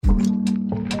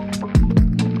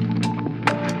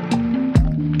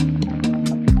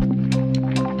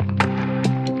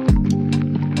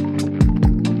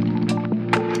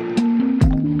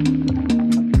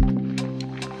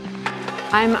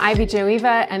I'm Ivy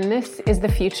Joeva, and this is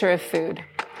The Future of Food.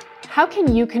 How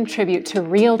can you contribute to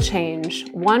real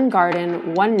change, one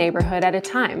garden, one neighborhood at a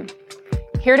time?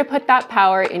 Here to put that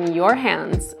power in your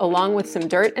hands, along with some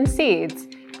dirt and seeds,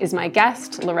 is my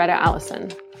guest, Loretta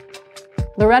Allison.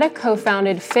 Loretta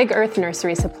co-founded Fig Earth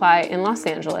Nursery Supply in Los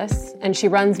Angeles, and she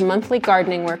runs monthly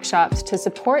gardening workshops to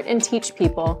support and teach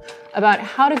people about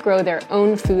how to grow their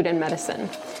own food and medicine.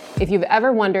 If you've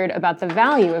ever wondered about the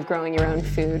value of growing your own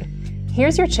food,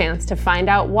 here's your chance to find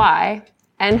out why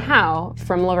and how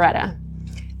from Loretta.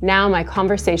 Now my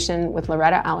conversation with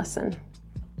Loretta Allison.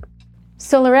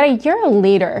 So Loretta, you're a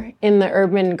leader in the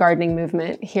urban gardening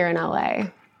movement here in LA.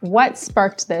 What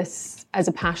sparked this as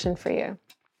a passion for you?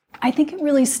 I think it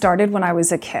really started when I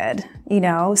was a kid,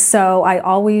 so I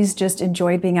always just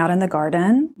enjoyed being out in the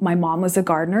garden. My mom was a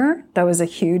gardener. That was a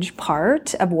huge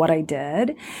part of what I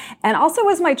did. And also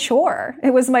was my chore.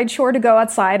 It was my chore to go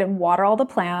outside and water all the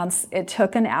plants. It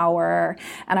took an hour.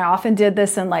 And I often did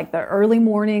this in the early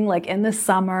morning, in the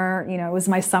summer, it was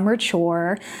my summer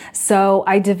chore. So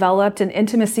I developed an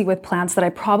intimacy with plants that I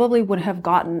probably wouldn't have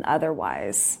gotten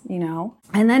otherwise,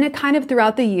 And then it kind of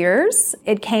throughout the years,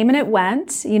 it came and it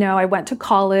went. I went to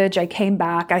college, I came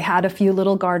back, I had a few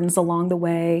little gardens along the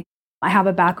way. I have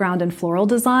a background in floral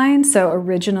design, so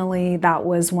originally that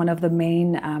was one of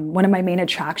my main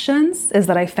attractions is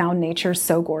that I found nature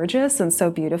so gorgeous and so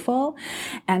beautiful.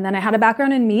 And then I had a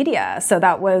background in media, so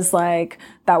that was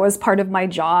part of my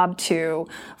job to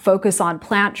focus on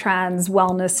plant trends,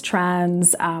 wellness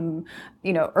trends,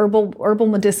 herbal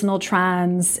medicinal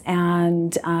trends,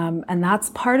 and that's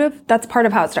part of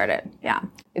how it started. Yeah.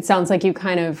 It sounds like you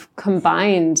kind of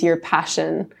combined your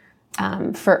passion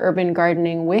for urban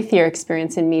gardening with your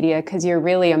experience in media, because you're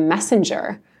really a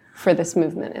messenger for this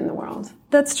movement in the world.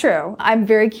 That's true. I'm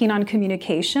very keen on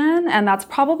communication, and that's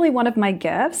probably one of my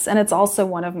gifts, and it's also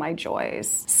one of my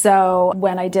joys. So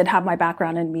when I did have my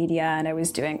background in media and I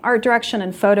was doing art direction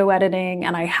and photo editing,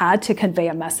 and I had to convey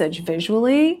a message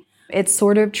visually, it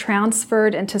sort of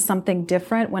transferred into something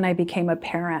different when I became a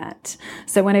parent.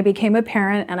 So when I became a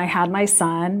parent and I had my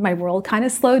son, my world kind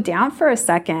of slowed down for a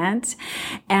second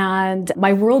and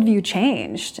my worldview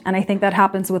changed. And I think that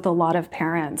happens with a lot of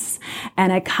parents.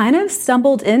 And I kind of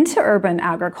stumbled into urban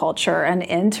agriculture and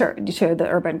into the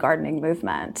urban gardening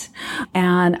movement.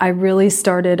 And I really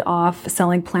started off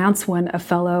selling plants when a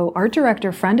fellow art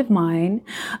director friend of mine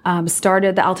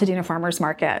started the Altadena Farmers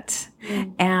Market.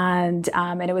 And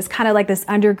it was kind of like this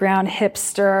underground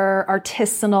hipster,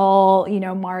 artisanal,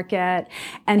 market.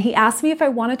 And he asked me if I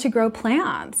wanted to grow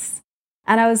plants.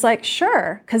 And I was like,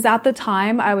 sure. Because at the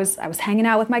time I was hanging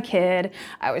out with my kid.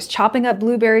 I was chopping up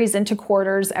blueberries into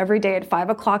quarters every day at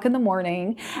 5 o'clock in the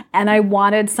morning. And I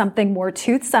wanted something more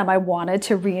toothsome. I wanted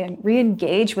to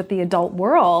re-engage with the adult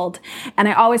world. And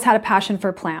I always had a passion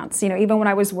for plants. Even when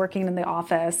I was working in the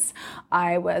office,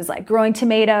 I was growing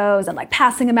tomatoes and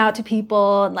passing them out to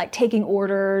people and taking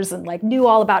orders and knew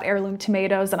all about heirloom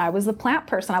tomatoes. And I was the plant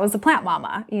person. I was the plant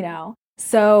mama,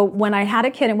 So when I had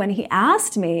a kid and when he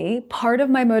asked me, part of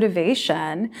my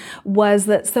motivation was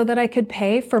so that I could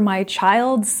pay for my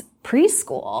child's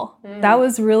preschool. That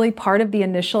was really part of the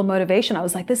initial motivation. I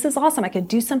was like, this is awesome. I could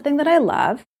do something that I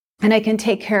love and I can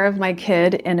take care of my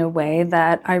kid in a way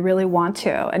that I really want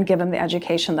to and give him the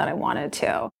education that I wanted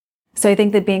to. So I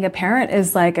think that being a parent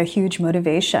is a huge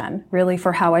motivation really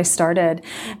for how I started.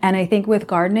 And I think with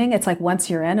gardening, it's once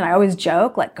you're in, and I always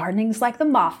joke, gardening's like the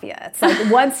mafia. It's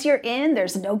once you're in,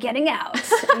 there's no getting out,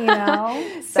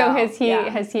 So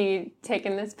has he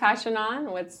taken this passion on?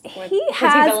 He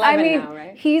has, he's 11 now,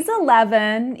 right? He's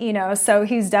 11, so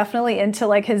he's definitely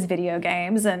into his video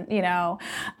games and,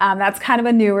 that's kind of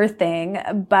a newer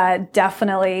thing, but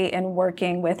definitely in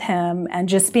working with him and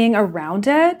just being around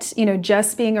it,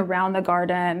 just being around the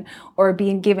garden or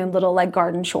being given little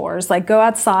garden chores, go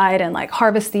outside and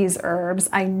harvest these herbs.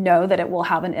 I know that it will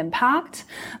have an impact.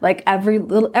 Every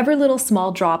little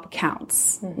small drop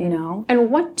counts,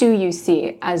 And what do you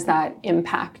see as that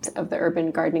impact of the urban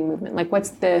gardening movement?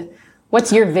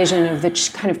 What's your vision of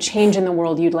the kind of change in the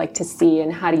world you'd like to see,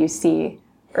 and how do you see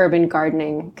urban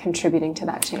gardening contributing to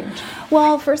that change?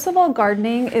 Well, first of all,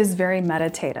 gardening is very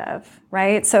meditative.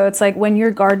 right? So it's like when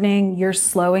you're gardening, you're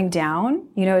slowing down,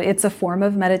 you know, it's a form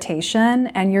of meditation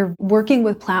and you're working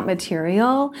with plant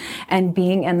material and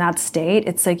being in that state.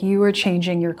 It's like you are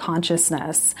changing your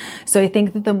consciousness. So I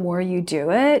think that the more you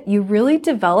do it, you really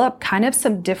develop kind of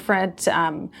some different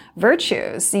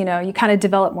virtues. You know, you kind of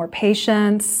develop more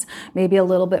patience, maybe a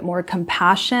little bit more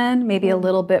compassion, maybe a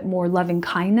little bit more loving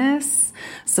kindness,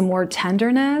 some more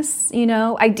tenderness, you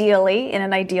know, ideally in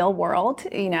an ideal world,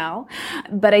 you know,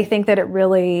 but I think that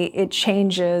it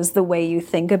changes the way you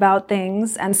think about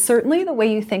things, and certainly the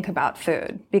way you think about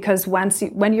food. Because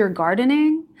when you're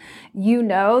gardening, you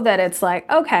know that it's like,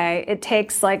 okay, it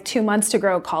takes like 2 months to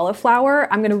grow cauliflower.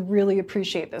 I'm going to really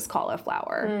appreciate this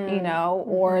cauliflower,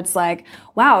 or it's like,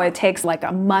 wow, it takes like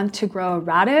a month to grow a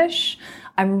radish.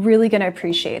 I'm really going to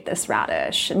appreciate this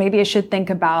radish. Maybe I should think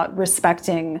about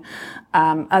respecting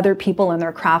other people and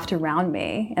their craft around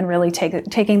me and really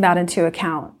taking that into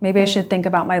account. Maybe I should think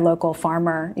about my local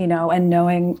farmer, and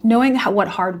knowing what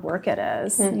hard work it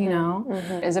is,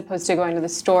 As opposed to going to the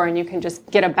store and you can just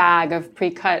get a bag of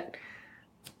pre-cut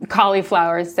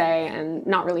cauliflowers, say, and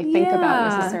not really think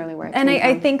about necessarily where it came from.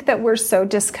 I think that we're so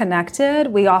disconnected.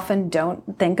 We often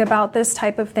don't think about this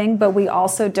type of thing, but we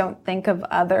also don't think of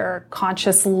other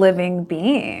conscious living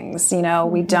beings.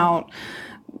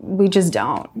 We just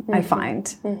don't, I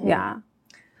find. Yeah.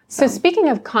 So speaking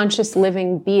of conscious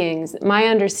living beings, my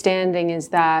understanding is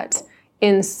that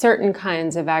in certain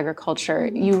kinds of agriculture,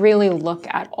 you really look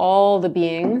at all the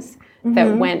beings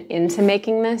that went into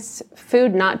making this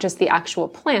food, not just the actual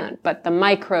plant, but the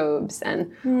microbes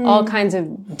and all kinds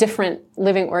of different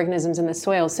living organisms in the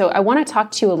soil. So I want to talk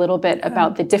to you a little bit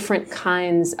about the different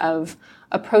kinds of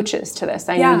approaches to this.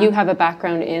 I know you have a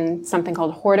background in something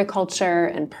called horticulture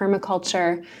and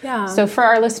permaculture. Yeah. So for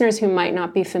our listeners who might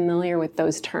not be familiar with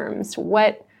those terms,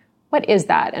 what is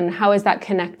that and how is that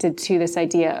connected to this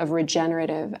idea of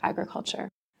regenerative agriculture?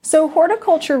 So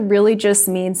horticulture really just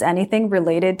means anything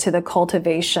related to the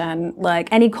cultivation, like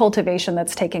any cultivation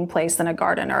that's taking place in a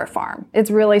garden or a farm. It's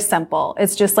really simple.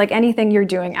 It's just like anything you're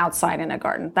doing outside in a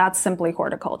garden. That's simply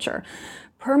horticulture.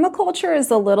 Permaculture is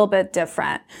a little bit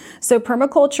different. So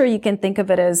permaculture, you can think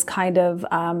of it as kind of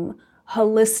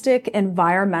holistic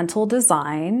environmental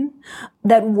design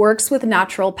that works with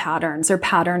natural patterns or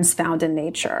patterns found in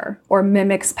nature or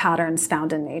mimics patterns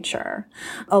found in nature.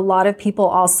 A lot of people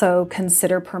also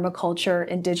consider permaculture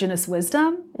indigenous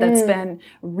wisdom that's been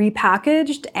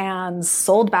repackaged and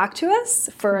sold back to us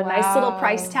for a nice little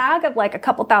price tag of like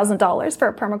 $2,000 for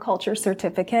a permaculture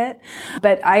certificate.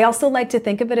 But I also like to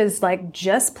think of it as like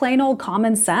just plain old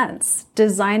common sense,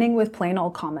 designing with plain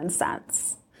old common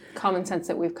sense. Common sense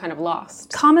that we've kind of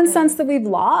lost. Common sense that we've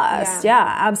lost.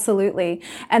 Yeah, absolutely.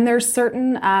 And there's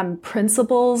certain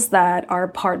principles that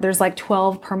are there's like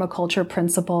 12 permaculture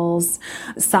principles.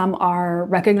 Some are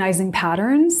recognizing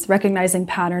patterns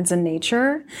in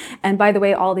nature. And by the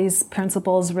way, all these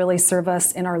principles really serve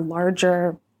us in our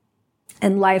larger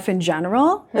in life in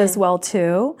general as well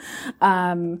too.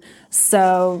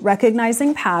 So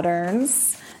recognizing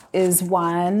patterns is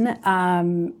one.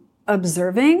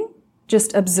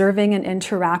 Just observing and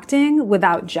interacting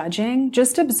without judging,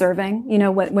 just observing.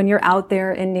 When you're out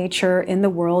there in nature, in the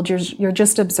world, you're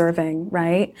just observing,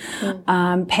 right?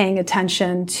 Paying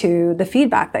attention to the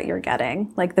feedback that you're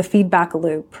getting, like the feedback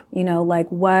loop, like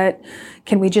what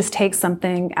can we just take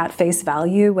something at face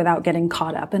value without getting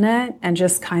caught up in it and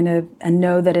just and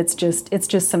know that it's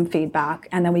just some feedback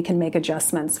and then we can make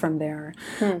adjustments from there.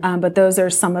 But those are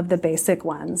some of the basic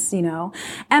ones,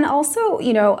 and also,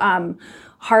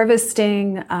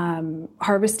 harvesting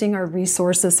our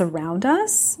resources around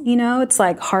us, it's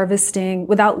like harvesting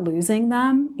without losing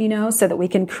them, so that we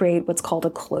can create what's called a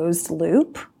closed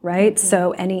loop, right?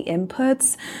 So any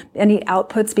outputs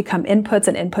become inputs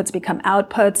and inputs become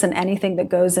outputs, and anything that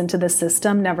goes into the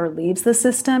system never leaves the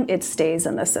system, it stays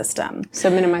in the system.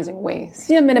 So minimizing waste.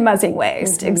 Yeah, minimizing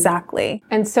waste, exactly.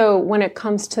 And so when it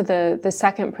comes to the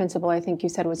second principle, I think you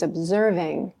said was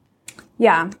observing.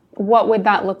 Yeah. What would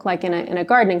that look like in a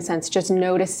gardening sense? Just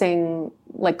noticing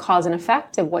like cause and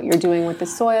effect of what you're doing with the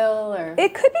soil, or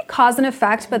it could be cause and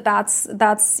effect, but that's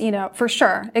for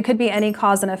sure. It could be any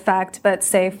cause and effect. But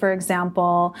say, for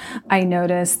example, I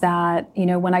notice that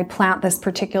when I plant this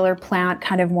particular plant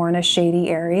kind of more in a shady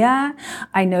area,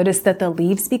 I notice that the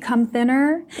leaves become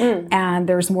thinner and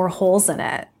there's more holes in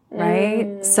it.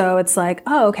 Right? So it's like,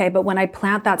 oh, okay. But when I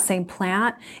plant that same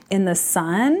plant in the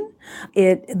sun,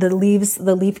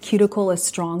 the leaf cuticle is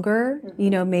stronger.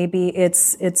 Maybe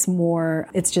it's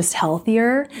just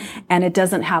healthier and it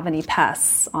doesn't have any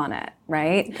pests on it.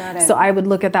 Right? Got it. So I would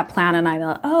look at that plant and I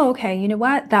go, oh, okay, you know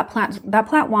what? That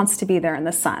plant wants to be there in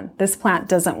the sun. This plant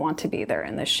doesn't want to be there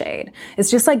in the shade. It's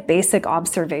just like basic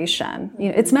observation.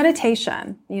 It's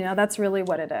meditation. That's really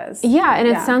what it is. Yeah, and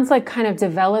it sounds like kind of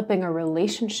developing a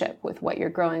relationship with what you're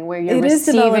growing, where you're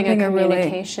receiving a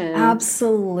communication.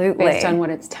 Absolutely. Based on what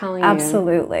it's telling you.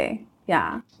 Absolutely.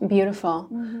 Yeah. Beautiful.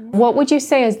 What would you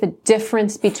say is the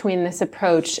difference between this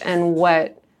approach and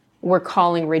what we're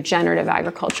calling regenerative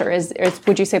agriculture?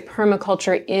 Would you say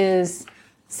permaculture is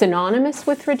synonymous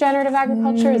with regenerative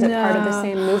agriculture? Is it part of the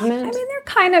same movement?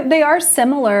 I mean, they are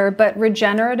similar, but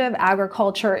regenerative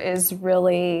agriculture is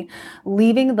really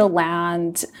leaving the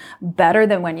land better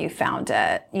than when you found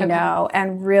it, you know,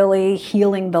 and really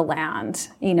healing the land,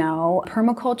 you know.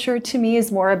 Permaculture to me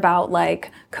is more about like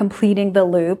completing the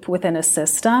loop within a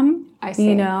system, I see.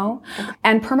 You know,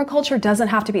 and permaculture doesn't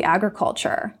have to be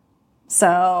agriculture.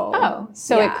 So,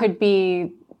 it could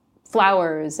be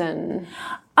flowers and...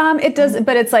 It does,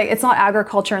 but it's not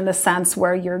agriculture in the sense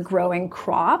where you're growing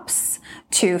crops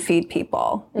to feed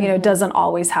people. You know, it doesn't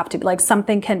always have to be like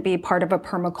something can be part of a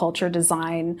permaculture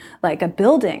design, like a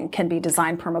building can be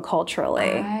designed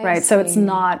permaculturally, right? So it's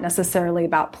not necessarily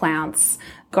about plants,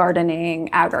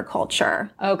 gardening, agriculture.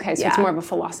 Okay, so it's more of a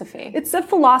philosophy. It's a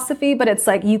philosophy, but it's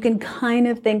like you can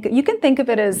think of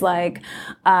it as like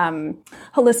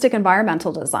holistic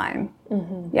environmental design.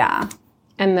 Yeah.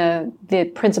 And the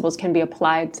principles can be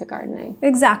applied to gardening.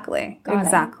 Exactly. Got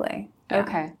exactly. It.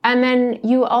 Okay. And then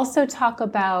you also talk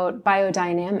about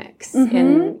biodynamics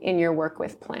in your work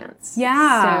with plants.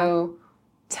 Yeah. So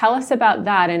tell us about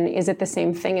that. And is it the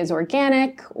same thing as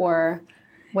organic, or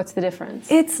what's the difference?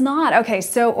 It's not. Okay,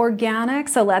 so organic,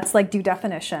 so let's like do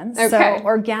definitions. Okay. So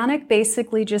organic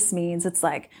basically just means it's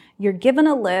like you're given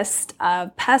a list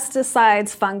of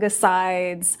pesticides,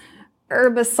 fungicides,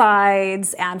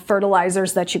 herbicides, and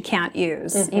fertilizers that you can't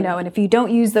use, you know, and if you don't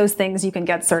use those things, you can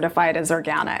get certified as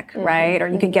organic, right? Or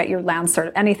you can get your land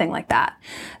certified, anything like that.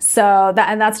 So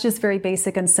that's just very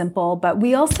basic and simple. But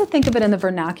we also think of it in the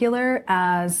vernacular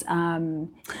as,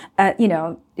 you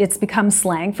know, it's become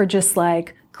slang for just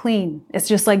like clean. It's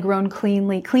just like grown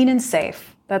cleanly, clean and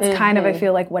safe. That's kind of, I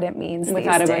feel like, what it means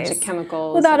without these a days. bunch of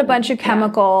chemicals. Without a bunch of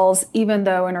chemicals, even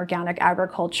though in organic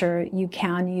agriculture you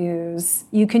can use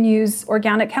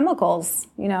organic chemicals,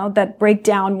 you know, that break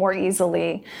down more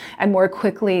easily and more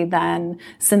quickly than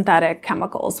synthetic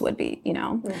chemicals would be, you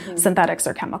know. Synthetics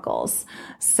are chemicals.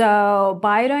 So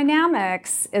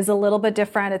biodynamics is a little bit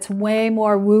different. It's way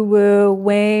more woo-woo,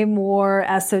 way more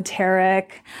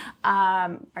esoteric.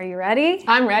 Are you ready?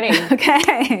 I'm ready.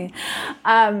 Okay.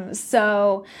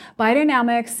 So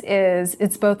biodynamics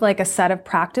it's both like a set of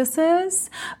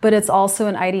practices, but it's also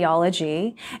an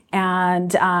ideology.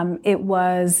 And it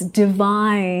was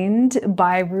divined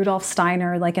by Rudolf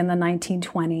Steiner, like in the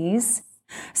 1920s.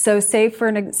 So say for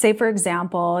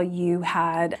example, you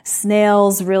had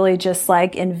snails really just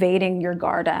like invading your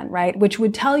garden, right? Which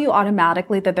would tell you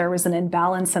automatically that there was an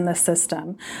imbalance in the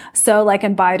system. So like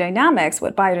in biodynamics,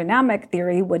 what biodynamic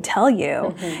theory would tell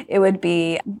you, it would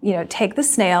be, you know, take the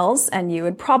snails and you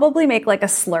would probably make like a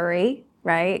slurry,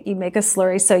 right? You make a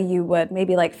slurry, so you would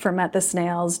maybe like ferment the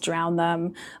snails, drown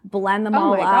them, blend them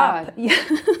all up. God.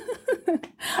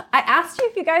 I asked you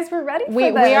if you guys were ready for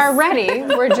this. We are ready.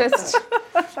 We're just, so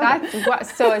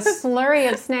a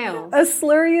slurry of snails. A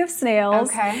slurry of snails.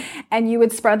 Okay. And you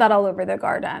would spread that all over the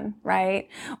garden, right?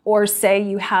 Or say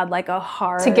you had like a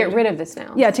hard... To get rid of the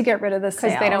snails. Yeah, to get rid of the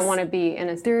snails. Because they don't want to be in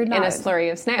a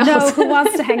slurry of snails. No, who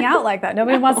wants to hang out like that?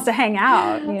 Nobody wants to hang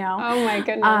out, you know? Oh my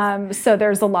goodness. So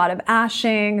there's a lot of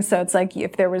ashing. So it's like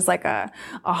if there was like a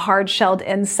hard-shelled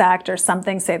insect or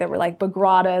something, say there were like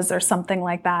bagradas or something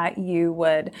like that, you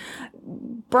would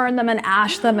burn them and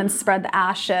ash them and spread the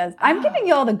ashes. I'm giving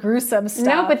you all the gruesome stuff.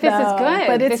 No, but this is good.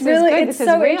 But it's it's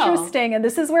so interesting. And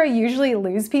this is where I usually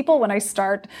lose people when I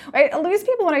start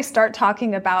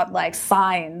talking about like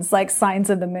signs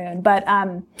of the moon. But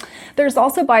there's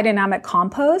also biodynamic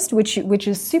compost, which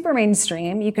is super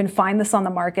mainstream. You can find this on the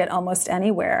market almost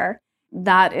anywhere.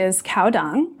 That is cow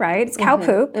dung, right? It's cow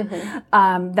poop.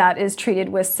 That is treated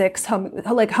with 6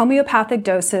 homeopathic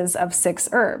doses of 6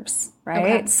 herbs,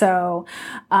 right? Okay. So,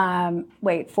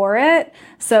 wait for it.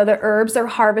 So the herbs are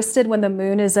harvested when the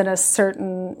moon is in a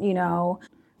certain, you know,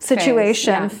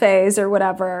 situation, phase or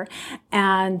whatever.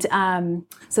 And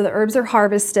so the herbs are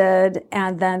harvested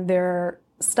and then they're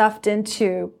stuffed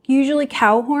into usually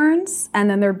cow horns, and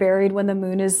then they're buried when the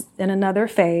moon is in another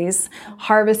phase,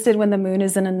 harvested when the moon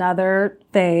is in another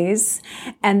phase,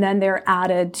 and then they're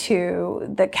added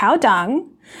to the cow dung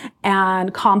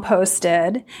and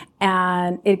composted,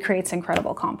 and it creates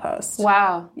incredible compost.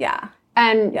 Wow. Yeah.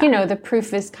 And, you know, the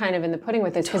proof is kind of in the pudding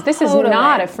with this, because this is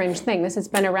not a fringe thing. This has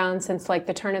been around since like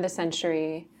the turn of the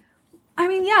century. I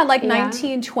mean,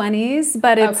 1920s,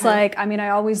 but it's like, I mean, I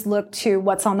always look to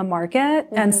what's on the market.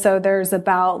 And so there's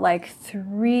about like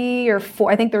 3 or 4,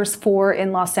 I think there's 4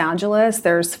 in Los Angeles.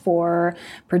 There's 4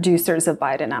 producers of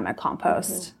biodynamic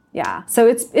compost. Yeah. So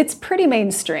it's pretty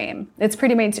mainstream.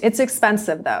 It's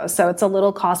expensive though. So it's a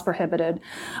little cost prohibitive,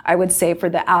 I would say, for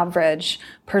the average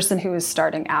person who is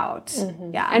starting out.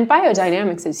 Mm-hmm. Yeah. And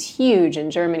biodynamics is huge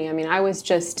in Germany. I mean, I was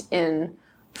just in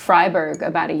Freiburg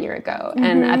about a year ago,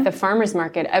 and at the farmers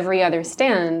market, every other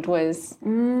stand was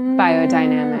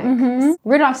biodynamic. Mm-hmm.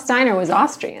 Rudolf Steiner was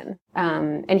Austrian,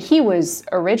 and he was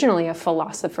originally a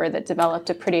philosopher that developed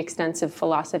a pretty extensive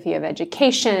philosophy of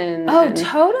education. Oh,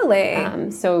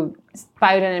 totally. So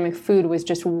biodynamic food was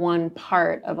just one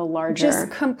part of a larger just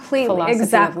completely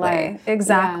philosophy of life.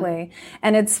 Exactly. Yeah.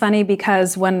 And it's funny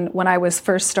because when I was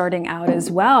first starting out as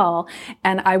well,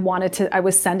 and I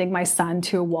was sending my son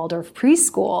to a Waldorf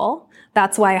preschool.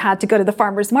 That's why I had to go to the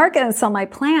farmer's market and sell my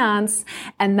plants.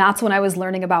 And that's when I was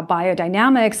learning about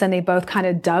biodynamics, and they both kind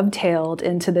of dovetailed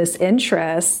into this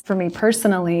interest. For me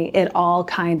personally, it all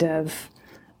kind of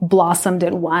blossomed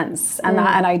at once. And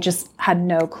I just had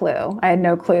no clue. I had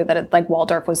no clue that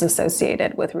Waldorf was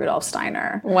associated with Rudolf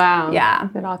Steiner. Wow. Yeah.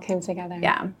 It all came together.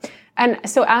 Yeah. And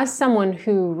so as someone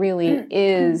who really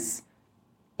is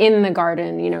in the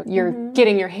garden, you're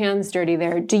getting your hands dirty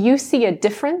there, do you see a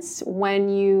difference when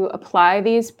you apply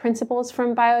these principles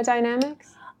from biodynamics?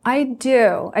 I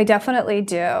do. I definitely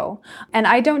do. And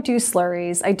I don't do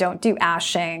slurries. I don't do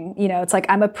ashing. It's like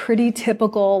I'm a pretty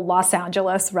typical Los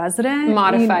Angeles resident.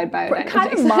 Modified biodynamics.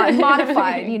 Kind of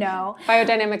modified,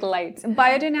 Biodynamic light.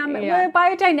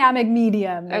 Biodynamic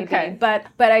medium, maybe. Okay. But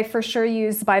I for sure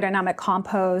use biodynamic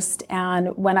compost.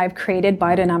 And when I've created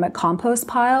biodynamic compost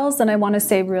piles, and I want to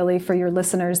say really for your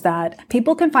listeners that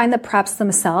people can find the preps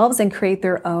themselves and create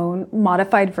their own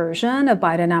modified version of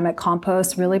biodynamic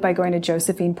compost really by going to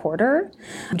Josephine Porter's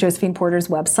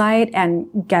website, and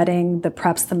getting the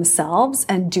preps themselves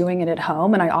and doing it at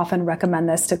home. And I often recommend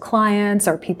this to clients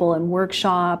or people in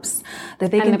workshops that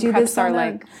they can do this.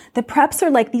 The preps are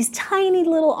like these tiny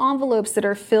little envelopes that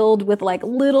are filled with like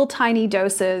little tiny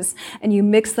doses, and you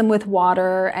mix them with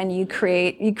water, and you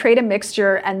create a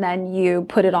mixture, and then you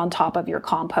put it on top of your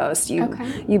compost.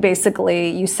 You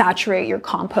basically saturate your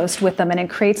compost with them, and it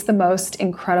creates the most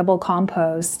incredible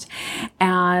compost.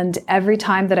 And every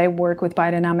time that I work with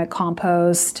biodynamic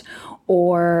compost,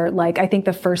 or I think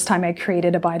the first time I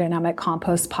created a biodynamic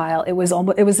compost pile, it was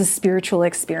a spiritual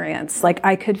experience.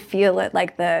 I could feel it,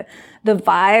 the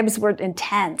vibes were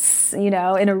intense, in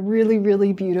a really,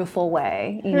 really beautiful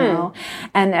way, know.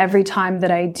 And every time that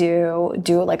I do a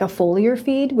foliar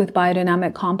feed with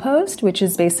biodynamic compost, which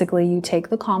is basically you take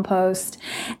the compost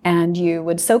and you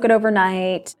would soak it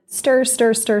overnight, stir,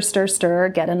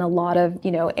 get in a lot of,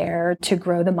 air to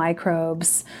grow the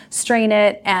microbes, strain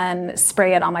it and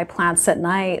spray it on my plants at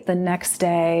night. The next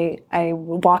day I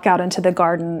walk out into the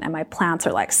garden and my plants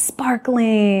are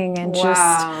sparkling and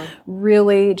just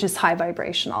really just high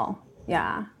vibrational.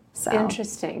 Yeah. So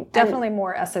interesting. Definitely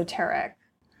more esoteric.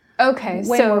 Okay.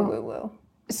 Way more woo-woo.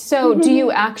 So do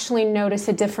you actually notice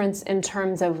a difference in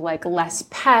terms of less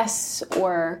pests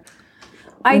or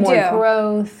more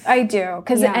growth? I do.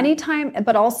 Because anytime,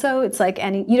 but also it's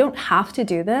you don't have to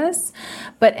do this,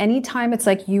 but anytime it's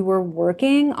you were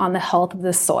working on the health of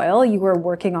the soil, you were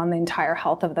working on the entire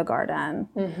health of the garden.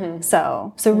 Mm-hmm.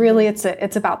 So really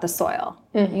it's about the soil,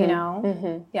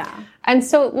 Mm-hmm. Yeah. And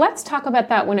so let's talk about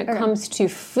that when it comes to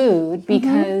food,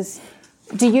 because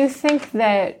do you think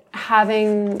that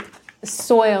having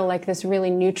soil this really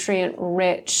nutrient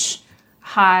rich,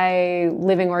 high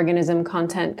living organism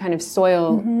content kind of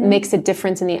soil makes a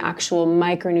difference in the actual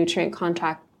micronutrient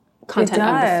content of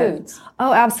the foods?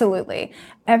 Oh, absolutely.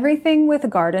 Everything with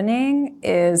gardening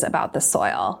is about the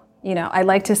soil. I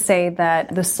like to say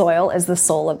that the soil is the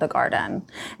soul of the garden.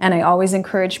 And I always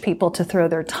encourage people to throw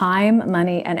their time,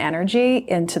 money, and energy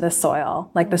into the soil.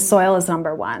 The soil is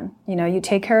number one. You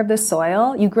take care of the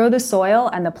soil, you grow the soil,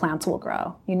 and the plants will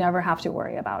grow. You never have to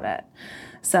worry about it.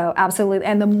 So absolutely.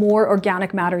 And the more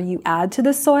organic matter you add to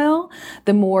the soil,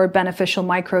 the more beneficial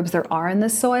microbes there are in the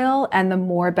soil, and the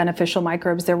more beneficial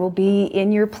microbes there will be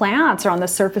in your plants or on the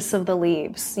surface of the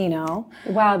leaves,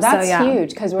 Wow, that's huge,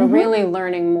 because we're really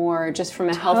learning more just from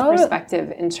a health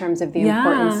perspective in terms of the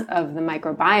importance of the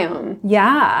microbiome.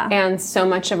 Yeah. And so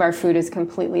much of our food is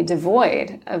completely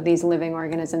devoid of these living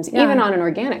organisms, even on an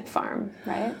organic farm,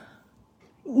 right?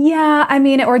 Yeah,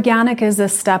 organic is a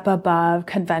step above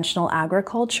conventional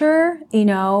agriculture,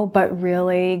 but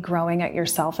really growing it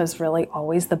yourself is really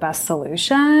always the best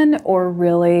solution, or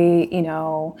really,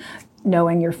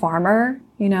 knowing your farmer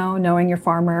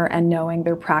and knowing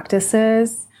their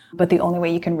practices. But the only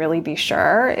way you can really be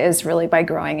sure is really by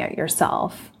growing it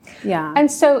yourself. Yeah.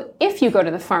 And so if you go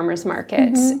to the farmer's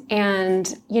market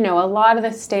and, a lot of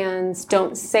the stands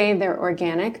don't say they're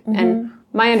organic, and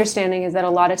My understanding is that a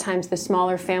lot of times the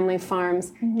smaller family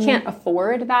farms can't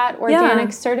afford that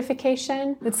organic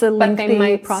certification. It's a lengthy but they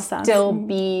might process. Still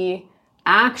be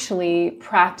actually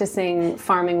practicing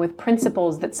farming with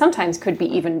principles that sometimes could be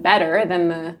even better than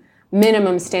the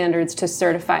minimum standards to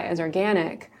certify as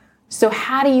organic. So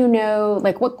how do you know,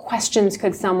 like, what questions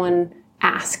could someone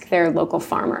ask their local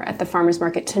farmer at the farmer's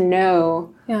market to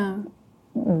know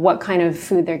what kind of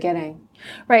food they're getting?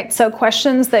 Right. So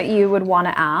questions that you would want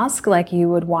to ask, like you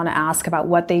would want to ask about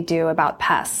what they do about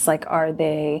pests. Like, are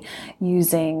they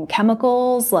using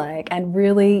chemicals? Like, and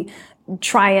really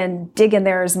try and dig in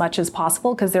there as much as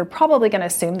possible, because they're probably going to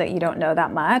assume that you don't know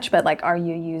that much. But like, are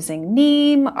you using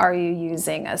neem? Are you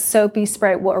using a soapy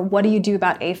spray? Or what do you do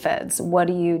about aphids? What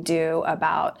do you do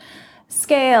about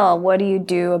scale? What do you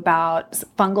do about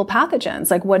fungal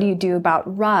pathogens? Like, what do you do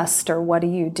about rust? Or what do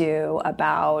you do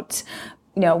about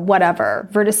whatever,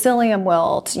 verticillium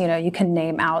wilt, you can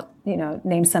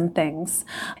name some things.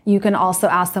 You can also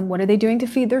ask them, what are they doing to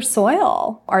feed their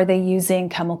soil? Are they using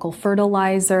chemical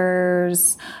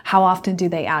fertilizers? How often do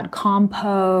they add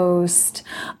compost?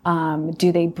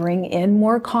 Do they bring in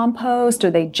more compost?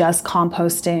 Are they just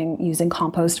using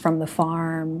compost from the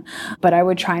farm? But I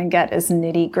would try and get as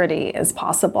nitty gritty as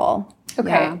possible. Okay.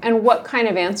 Yeah. And what kind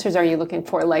of answers are you looking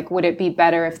for? Like, would it be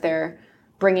better if they're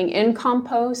bringing in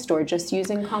compost or just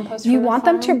using compost from You the want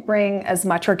farm? them to bring as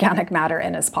much organic matter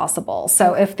in as possible.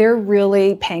 So if they're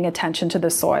really paying attention to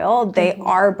the soil, they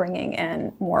are bringing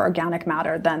in more organic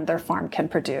matter than their farm can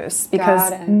produce.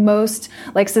 Because most,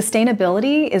 like,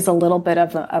 sustainability is a little bit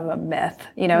of a myth.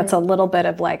 It's a little bit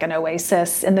of like an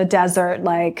oasis in the desert,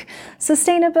 like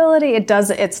sustainability.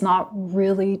 It's not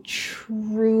really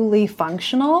truly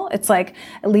functional. It's like,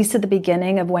 at least at the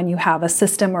beginning of when you have a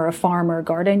system or a farm or a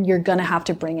garden, you're going to have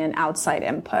to bring in outside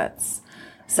inputs.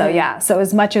 So so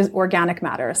as much as organic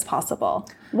matter as possible.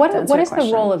 What is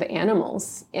the role of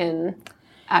animals in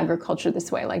agriculture this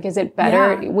way? Like, is it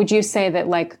better? Would you say that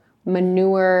like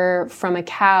manure from a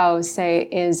cow, say,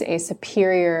 is a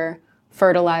superior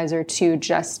fertilizer to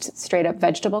just straight up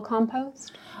vegetable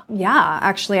compost? Yeah,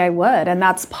 actually I would. And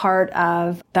that's part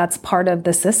of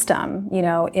the system,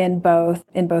 in both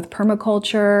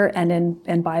permaculture and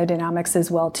in biodynamics as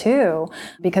well too,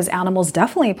 because animals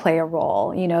definitely play a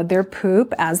role. Their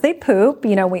poop, as they poop,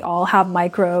 we all have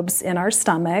microbes in our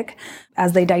stomach.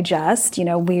 As they digest,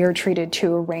 we are treated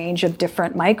to a range of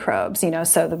different microbes,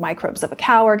 so the microbes of a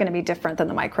cow are going to be different than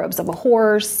the microbes of a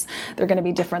horse. They're going to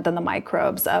be different than the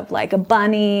microbes of like a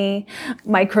bunny.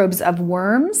 Microbes of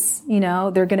worms,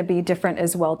 they're going to be different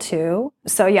as well too.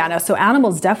 So so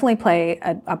animals definitely play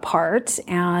a part,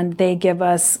 and they give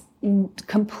us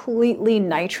completely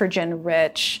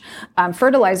nitrogen-rich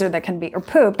fertilizer that can be, or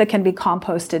poop that can be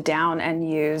composted down and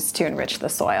used to enrich the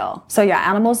soil. So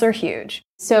animals are huge.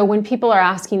 So when people are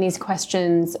asking these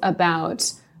questions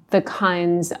about the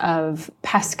kinds of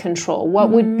pest control,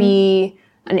 what would be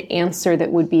an answer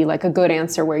that would be like a good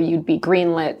answer where you'd be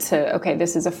greenlit to, okay,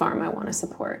 this is a farm I want to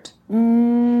support?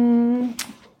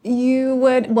 You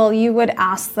would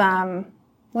ask them,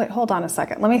 wait, hold on a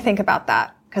second. Let me think about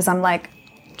that, because I'm like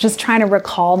just trying to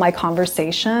recall my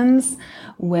conversations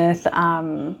with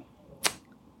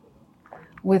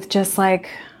just like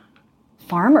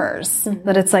farmers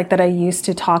that it's like that I used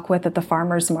to talk with at the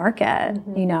farmers market,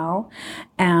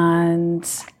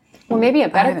 and well, maybe a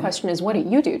better question is, what do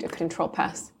you do to control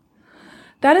pests?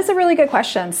 That is a really good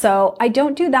question. So I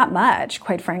don't do that much,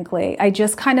 quite frankly. I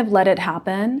just kind of let it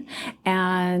happen,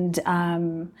 and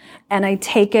I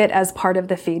take it as part of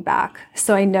the feedback.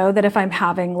 So I know that if I'm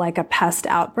having like a pest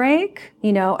outbreak,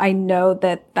 I know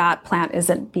that plant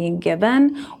isn't being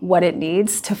given what it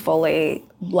needs to fully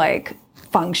like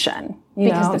function.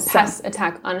 Because the pests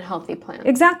attack unhealthy plants.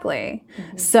 Exactly.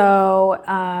 So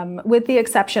with the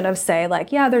exception of, say,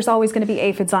 like, there's always going to be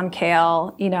aphids on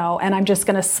kale, and I'm just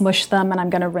going to smush them and I'm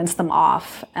going to rinse them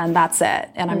off, and that's it.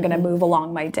 And I'm going to move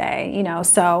along my day,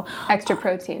 so. Extra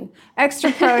protein.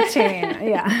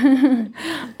 Yeah.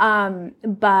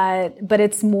 But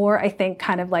it's more, I think,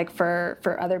 kind of like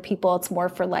for other people, it's more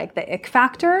for like the ick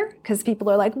factor, because people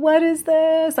are like, what is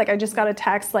this? Like, I just got a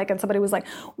text, like, and somebody was like,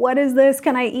 what is this?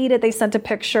 Can I eat it? They sent a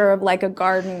picture of like a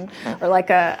garden or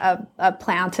like a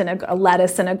plant and a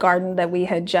lettuce in a garden that we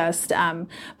had just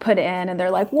put in, and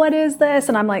they're like, what is this?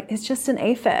 And I'm like, it's just an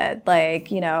aphid. Like,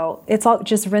 it's all,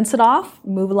 just rinse it off,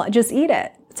 move along, just eat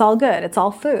it. It's all good. It's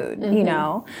all food,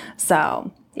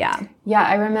 So, yeah. Yeah,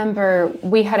 I remember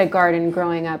we had a garden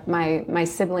growing up, my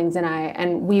siblings and I,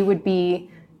 and we would be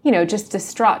just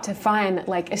distraught to find that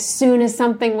like as soon as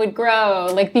something would grow,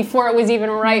 like before it was even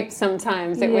ripe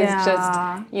sometimes, it was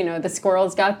just, the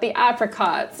squirrels got the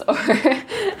apricots or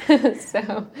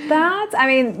so.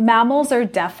 Mammals are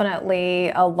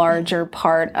definitely a larger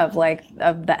part of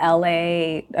the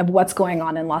LA, of what's going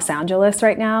on in Los Angeles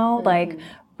right now. Mm-hmm. Like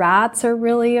rats are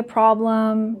really a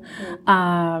problem.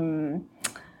 Mm-hmm.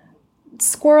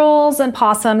 Squirrels and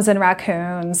possums and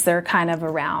raccoons, they're kind of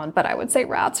around, but I would say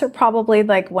rats are probably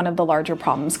like one of the larger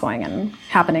problems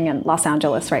happening in Los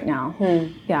Angeles right now.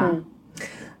 Yeah.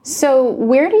 So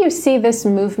where do you see this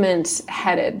movement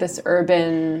headed, this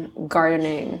urban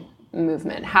gardening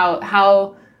movement?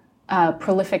 How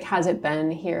prolific has it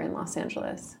been here in Los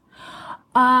Angeles?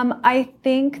 I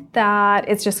think that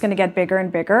it's just going to get bigger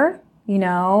and bigger,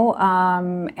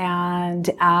 and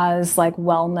as like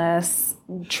wellness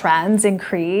trends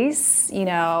increase,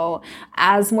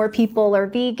 as more people are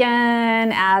vegan,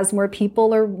 as more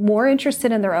people are more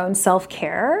interested in their own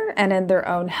self-care and in their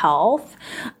own health,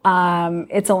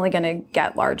 it's only going to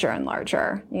get larger and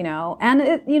larger,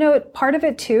 and part of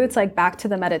it too, it's like back to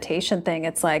the meditation thing.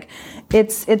 It's like,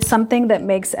 it's something that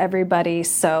makes everybody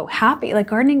so happy. Like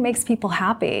gardening makes people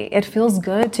happy. It feels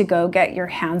good to go get your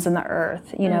hands in the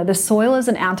earth. The soil is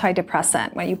an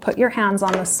antidepressant. When you put your hands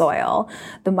on the soil,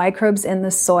 the microbes in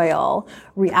the soil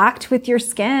react with your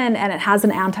skin and it has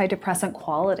an antidepressant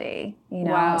quality,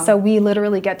 Wow. So we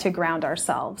literally get to ground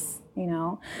ourselves.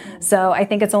 So I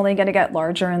think it's only going to get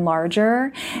larger and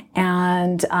larger.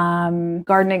 And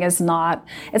gardening it's not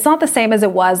the same as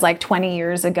it was like 20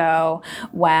 years ago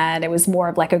when it was more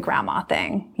of like a grandma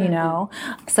thing,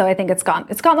 So I think it's gotten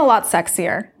a lot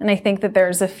sexier. And I think that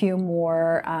there's a few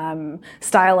more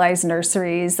stylized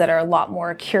nurseries that are a lot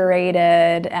more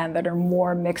curated and that are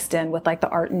more mixed in with like the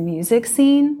art and music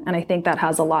scene. And I think that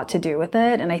has a lot to do with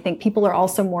it. And I think people are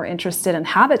also more interested in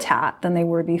habitat than they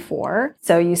were before.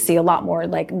 So you see a lot more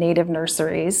like native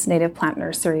plant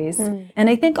nurseries. And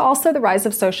I think also the rise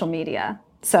of social media.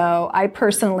 So I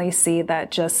personally see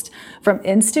that just from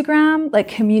Instagram, like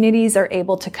communities are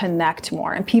able to connect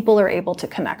more and people are able to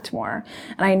connect more.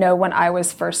 And I know when I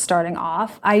was first starting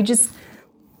off,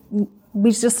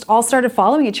 we just all started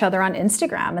following each other on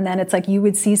Instagram. And then it's like you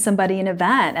would see somebody in an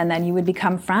event and then you would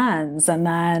become friends. And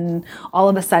then all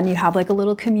of a sudden you have like a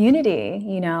little community,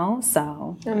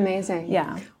 so. Amazing.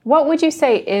 Yeah. What would you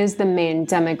say is the main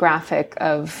demographic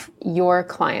of your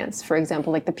clients, for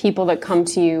example, like the people that come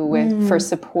to you for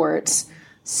support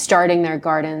starting their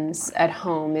gardens at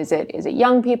home? Is it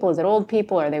young people? Is it old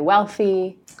people? Are they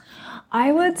wealthy?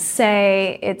 I would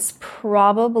say it's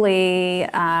probably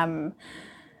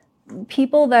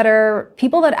people that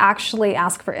actually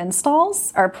ask for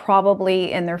installs are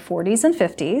probably in their 40s and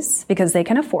 50s because they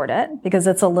can afford it, because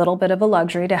it's a little bit of a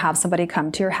luxury to have somebody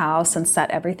come to your house and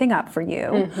set everything up for you.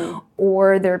 Mm-hmm.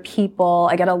 Or they're people,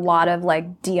 I get a lot of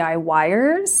like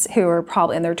DIYers who are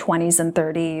probably in their 20s and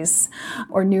 30s,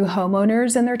 or new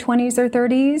homeowners in their 20s or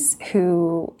 30s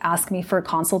who ask me for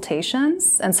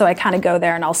consultations. And so I kind of go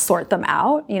there and I'll sort them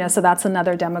out, so that's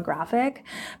another demographic.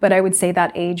 But I would say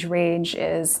that age range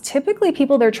is typically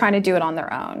people that are trying to do it on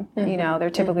their own. Mm-hmm.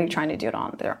 They're typically trying to do it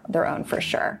on their own for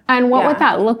sure. And what would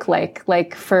that look like?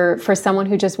 Like for someone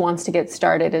who just wants to get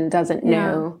started and doesn't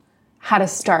know how to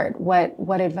start,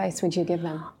 what advice would you give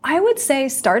them? I would say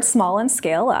start small and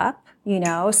scale up.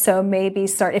 So maybe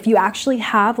start, if you actually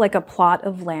have like a plot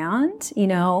of land,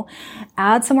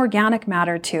 add some organic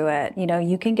matter to it.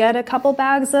 You can get a couple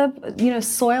bags of,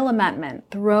 soil amendment,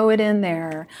 throw it in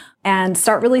there and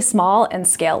start really small and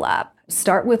scale up.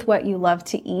 Start with what you love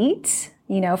to eat.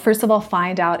 First of all,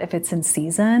 find out if it's in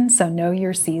season. So know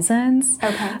your seasons.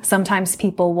 Okay. Sometimes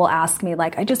people will ask me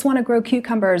like, I just want to grow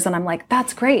cucumbers. And I'm like,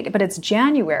 that's great, but it's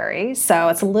January. So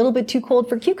it's a little bit too cold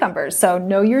for cucumbers. So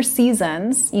know your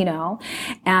seasons,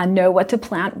 and know what to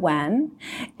plant when.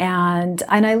 And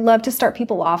I love to start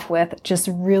people off with just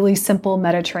really simple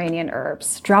Mediterranean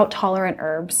herbs, drought tolerant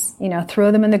herbs,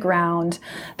 throw them in the ground.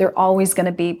 They're always going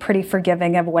to be pretty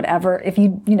forgiving of whatever, if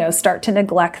you, start to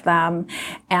neglect them,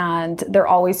 and they're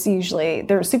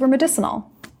super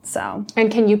medicinal. So.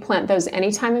 And can you plant those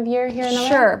any time of year here in LA?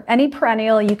 Sure. Any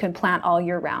perennial you can plant all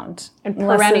year round. And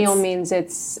perennial means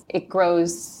it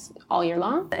grows all year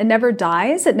long? It never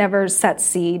dies. It never sets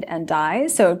seed and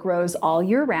dies. So it grows all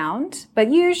year round. But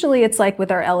usually it's like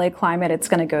with our LA climate, it's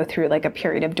going to go through like a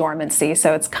period of dormancy.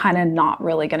 So it's kind of not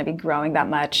really going to be growing that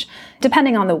much,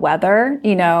 depending on the weather,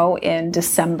 in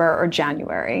December or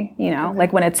January,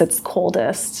 like when it's its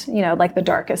coldest, like the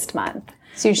darkest month.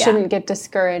 So you shouldn't get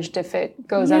discouraged if it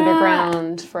goes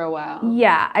underground for a while.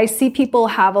 Yeah, I see people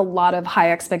have a lot of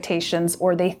high expectations,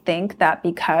 or they think that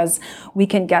because we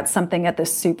can get something at the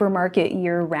supermarket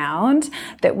year round,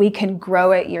 that we can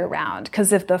grow it year round.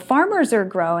 Because if the farmers are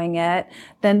growing it,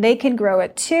 then they can grow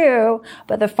it too,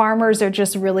 but the farmers are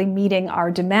just really meeting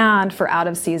our demand for out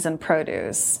of season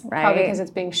produce, right? Probably because it's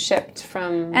being shipped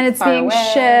from and it's far being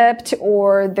away. shipped,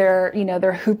 or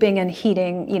they're hooping and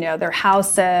heating, their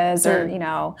houses, or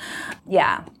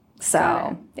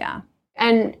So, yeah.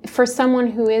 And for someone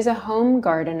who is a home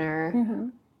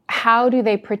gardener, how do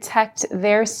they protect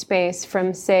their space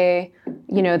from, say,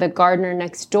 the gardener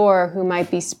next door who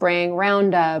might be spraying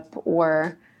Roundup?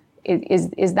 Or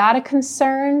is that a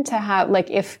concern to have, like,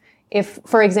 if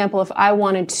for example, if I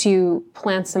wanted to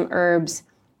plant some herbs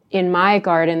in my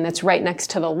garden that's right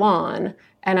next to the lawn,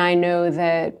 and I know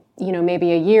that,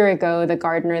 maybe a year ago, the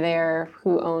gardener there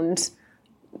who owned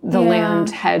the land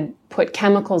had put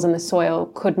chemicals in the soil,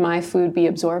 could my food be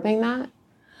absorbing that?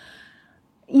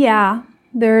 Yeah,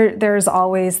 there's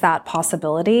always that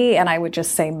possibility, and I would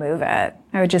just say move it.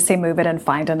 I would just say move it and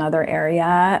find another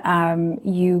area.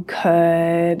 You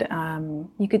could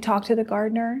talk to the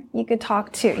gardener. You could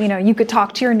talk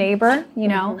to your neighbor.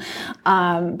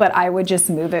 But I would just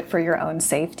move it for your own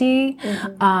safety.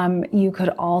 You could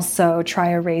also try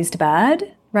a raised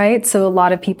bed. Right. So a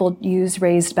lot of people use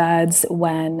raised beds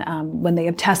when they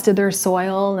have tested their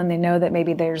soil and they know that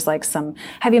maybe there's like some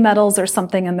heavy metals or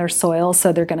something in their soil.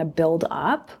 So they're going to build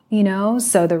up,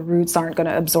 so the roots aren't going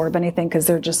to absorb anything because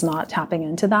they're just not tapping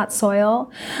into that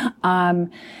soil.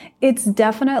 It's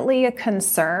definitely a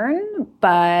concern,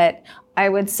 but I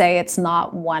would say it's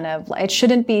not it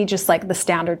shouldn't be just like the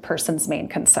standard person's main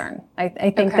concern.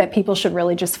 I think that people should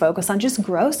really just focus on just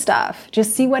grow stuff,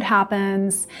 just see what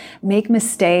happens, make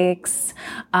mistakes,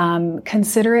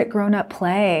 consider it grown-up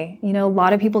play. A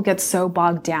lot of people get so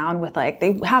bogged down with like,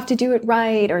 they have to do it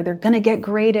right, or they're going to get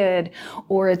graded,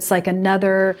 or it's like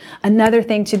another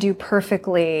thing to do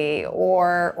perfectly,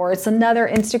 or it's another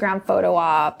Instagram photo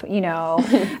op,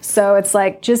 So it's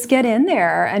like, just get in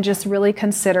there and just really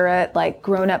consider it like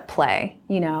grown-up play,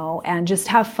 and just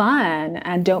have fun,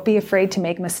 and don't be afraid to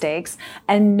make mistakes,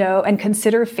 and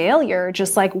consider failure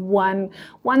just like one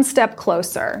step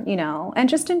closer, and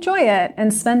just enjoy it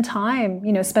and spend time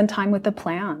with the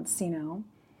plants, So.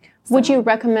 Would you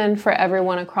recommend for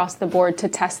everyone across the board to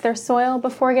test their soil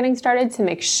before getting started to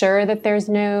make sure that there's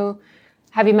no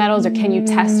heavy metals, or can you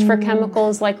test for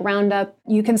chemicals like Roundup?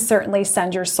 You can certainly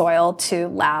send your soil to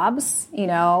labs,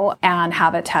 and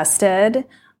have it tested.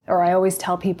 Or I always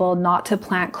tell people not to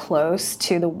plant close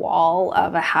to the wall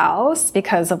of a house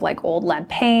because of like old lead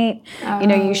paint.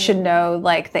 You should know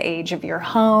like the age of your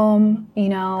home,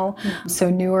 So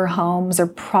newer homes are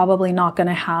probably not going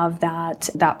to have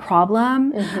that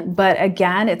problem. But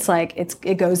again, it's like,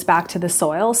 it goes back to the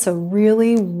soil. So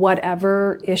really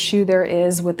whatever issue there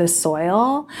is with the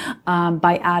soil,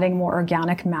 by adding more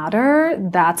organic matter,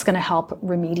 that's going to help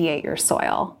remediate your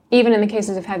soil. Even in the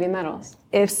cases of heavy metals?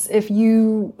 If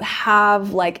you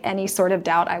have like any sort of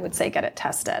doubt, I would say get it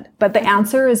tested. But the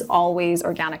answer is always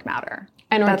organic matter.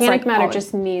 And organic matter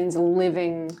just means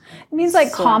living. It means like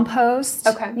soil. Compost,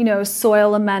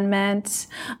 soil amendment.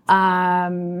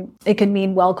 It can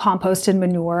mean well composted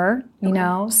manure,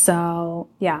 so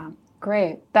yeah.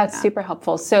 Great. That's super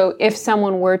helpful. So if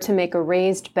someone were to make a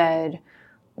raised bed,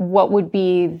 what would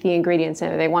be the ingredients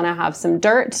in it? They want to have some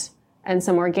dirt and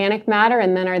some organic matter,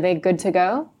 and then are they good to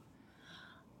go?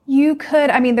 You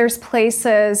could, there's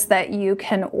places that you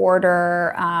can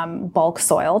order bulk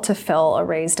soil to fill a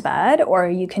raised bed, or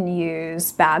you can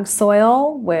use bag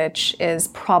soil, which is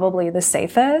probably the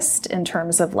safest in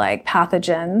terms of like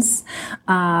pathogens.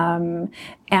 And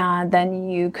then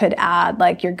you could add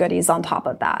like your goodies on top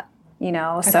of that.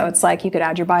 So it's like you could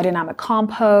add your biodynamic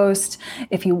compost.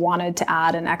 If you wanted to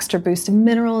add an extra boost of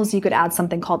minerals, you could add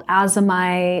something called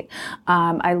azomite.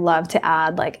 I love to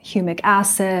add like humic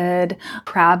acid,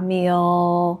 crab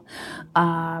meal.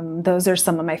 Those are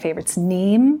some of my favorites.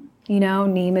 Neem.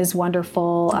 Neem is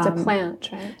wonderful. It's a plant,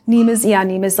 right? Neem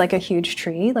is like a huge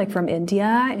tree, like from India,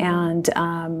 and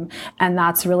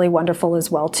that's really wonderful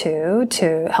as well too,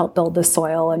 to help build the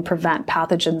soil and prevent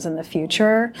pathogens in the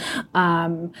future.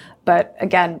 But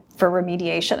again, for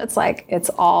remediation, it's like it's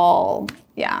all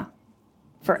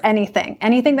for anything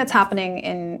that's happening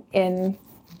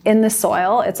in the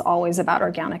soil, it's always about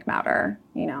organic matter.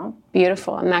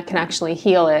 Beautiful, and that can actually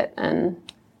heal it and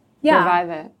revive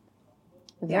it.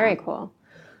 Very cool.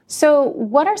 So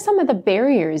what are some of the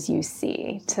barriers you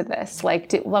see to this?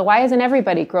 Like, why isn't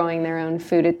everybody growing their own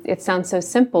food? It sounds so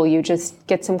simple. You just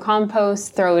get some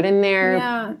compost, throw it in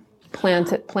there,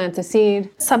 plant a seed?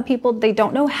 Some people, they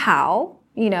don't know how.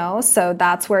 So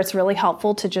that's where it's really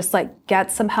helpful to just like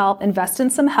get some help, invest in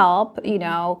some help,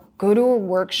 go to a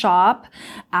workshop,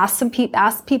 ask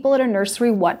people at a nursery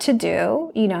what to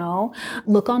do,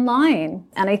 look online.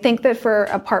 And I think that for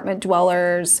apartment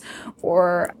dwellers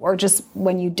or just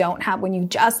when you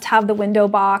just have the window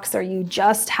box or you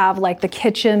just have like the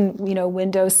kitchen,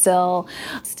 windowsill,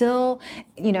 still,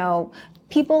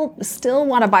 people still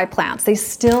want to buy plants. They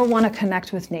still want to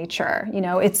connect with nature.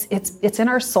 It's in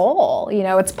our soul.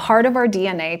 It's part of our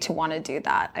DNA to want to do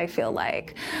that, I feel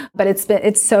like. But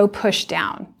it's so pushed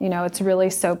down. It's really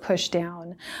so pushed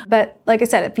down. But like I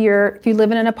said, if you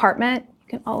live in an apartment, you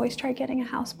can always try getting a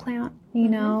house plant.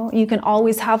 You can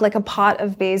always have like a pot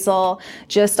of basil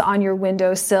just on your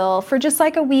windowsill for just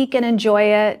like a week and enjoy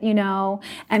it,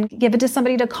 and give it to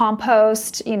somebody to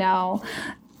compost,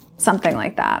 something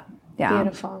like that. Yeah.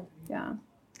 Beautiful. Yeah.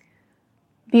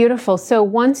 Beautiful. So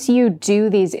once you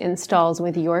do these installs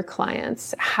with your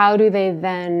clients, how do they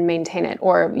then maintain it?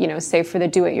 Or, say for the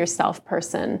do-it-yourself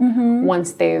person,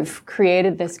 once they've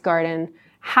created this garden,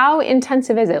 how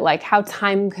intensive is it? Like how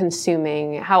time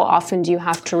consuming? How often do you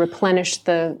have to replenish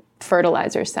the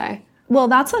fertilizer, say? Well,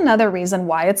 that's another reason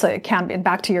why it can be,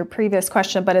 back to your previous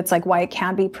question, but it's like why it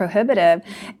can be prohibitive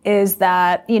is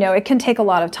that, it can take a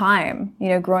lot of time.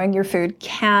 Growing your food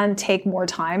can take more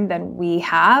time than we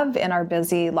have in our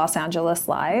busy Los Angeles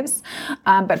lives.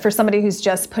 But for somebody who's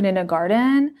just put in a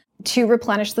garden to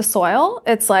replenish the soil,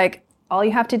 it's like, all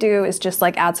you have to do is just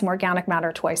like add some organic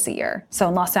matter twice a year. So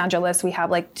in Los Angeles, we have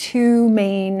like 2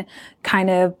 main kind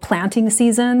of planting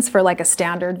seasons for like a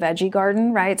standard veggie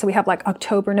garden, right? So we have like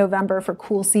October, November for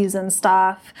cool season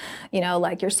stuff,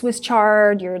 like your Swiss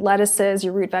chard, your lettuces,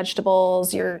 your root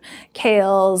vegetables, your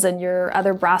kales and your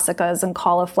other brassicas and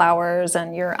cauliflowers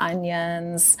and your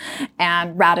onions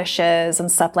and radishes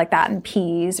and stuff like that and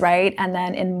peas, right? And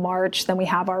then in March, then we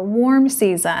have our warm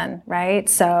season, right?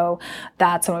 So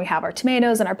that's when we have our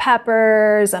tomatoes and our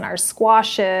peppers and our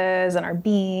squashes and our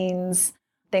beans,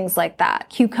 things like that,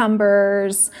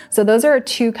 cucumbers. So those are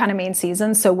 2 kind of main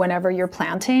seasons. So whenever you're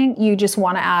planting, you just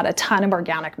want to add a ton of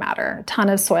organic matter, a ton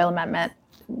of soil amendment,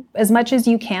 as much as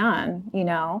you can,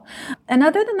 And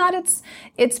other than that,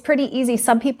 it's pretty easy.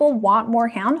 Some people want more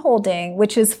hand holding,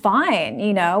 which is fine,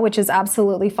 which is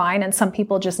absolutely fine. And some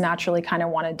people just naturally kind of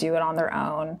want to do it on their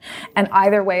own. And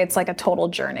either way, it's like a total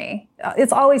journey.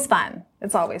 It's always fun.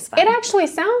 It's always fun. It actually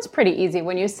sounds pretty easy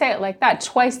when you say it like that.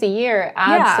 Twice a year,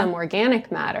 add some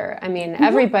organic matter. I mean,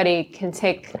 everybody can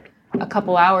take a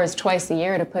couple hours twice a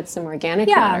year to put some organic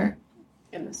matter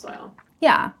in the soil.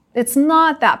 Yeah. It's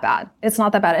not that bad. It's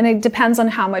not that bad. And it depends on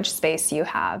how much space you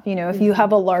have. If you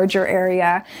have a larger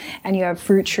area and you have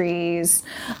fruit trees,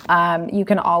 you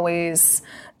can always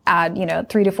add,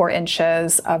 3 to 4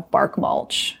 inches of bark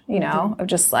mulch, of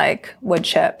just like wood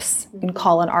chips. You can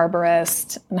call an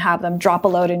arborist and have them drop a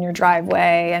load in your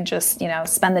driveway and just,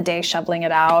 spend the day shoveling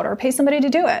it out or pay somebody to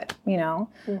do it,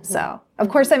 So, of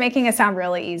course, I'm making it sound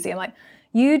really easy. I'm like,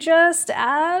 you just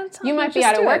add. You might be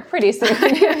out of work pretty soon.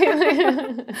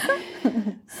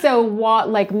 So,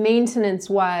 like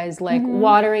maintenance-wise, like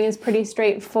watering is pretty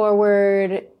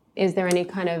straightforward. Is there any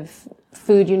kind of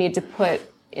food you need to put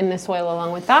in the soil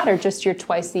along with that, or just your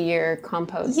twice a year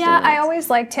compost? Yeah, I always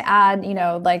like to add,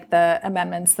 like the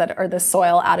amendments that are the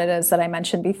soil additives that I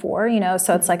mentioned before.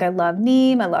 So it's like I love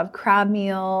neem, I love crab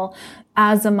meal,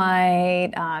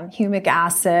 azomite, humic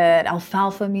acid,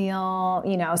 alfalfa meal,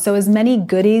 so as many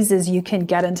goodies as you can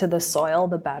get into the soil,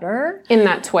 the better. In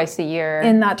that twice a year,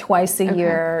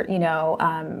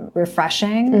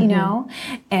 refreshing,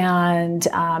 and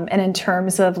in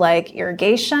terms of like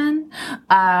irrigation,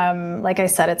 like I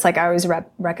said, it's like I always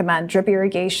recommend drip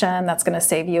irrigation. That's going to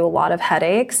save you a lot of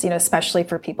headaches, especially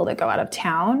for people that go out of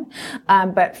town.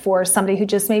 But for somebody who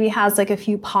just maybe has like a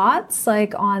few pots,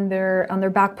 like on their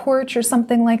back porch or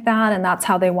something like that, and that's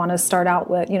how they want to start off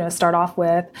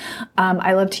with.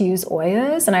 I love to use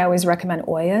Oyas, and I always recommend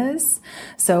Oyas.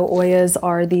 So Oyas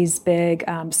are these big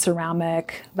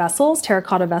ceramic vessels,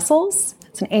 terracotta vessels.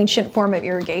 It's an ancient form of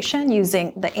irrigation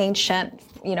using the ancient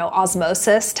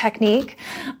osmosis technique.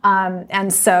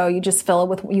 And so you just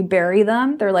you bury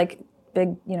them. They're like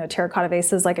big, terracotta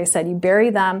vases. Like I said, you bury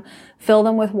them, fill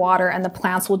them with water, and the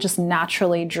plants will just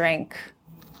naturally drink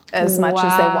as much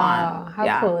as they want.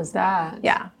 How cool is that?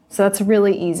 Yeah. So that's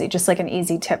really easy, just like an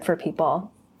easy tip for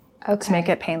people to make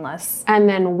it painless. And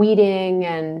then weeding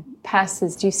and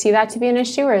pests, do you see that to be an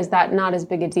issue, or is that not as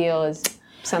big a deal as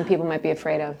some people might be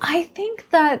afraid of? I think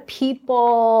that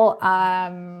people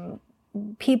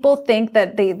people think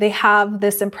that they have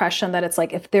this impression that it's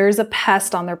like if there's a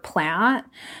pest on their plant,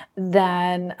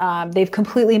 then they've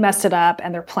completely messed it up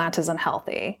and their plant is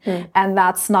unhealthy. And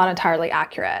that's not entirely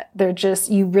accurate.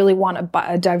 You really want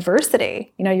a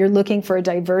diversity. You're looking for a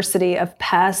diversity of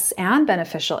pests and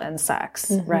beneficial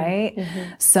insects, right?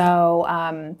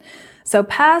 So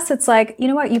pests, it's like, you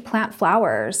know what? You plant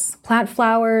flowers, plant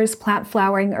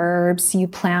flowering herbs. You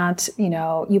plant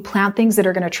things that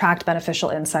are going to attract beneficial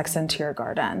insects into your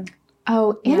garden.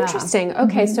 Oh, interesting. Yeah.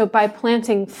 Okay, so by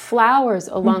planting flowers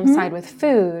alongside with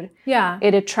food,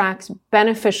 it attracts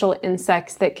beneficial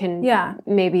insects that can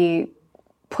maybe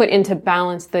put into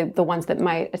balance the ones that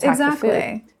might attack the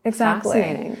food. Exactly.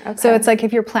 Fascinating. Okay. So it's like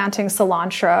if you're planting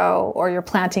cilantro or you're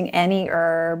planting any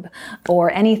herb or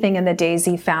anything in the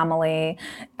daisy family,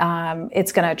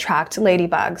 it's going to attract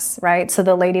ladybugs, right? So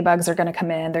the ladybugs are going to come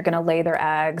in, they're going to lay their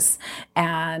eggs,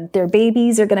 and their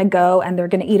babies are going to go and they're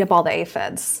going to eat up all the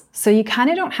aphids. So you kind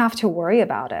of don't have to worry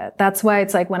about it. That's why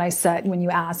it's like when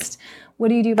you asked, what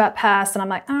do you do about pests? And I'm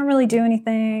like, I don't really do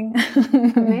anything.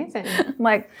 Amazing.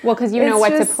 Like, well, because you know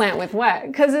what to plant with what.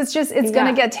 Because it's going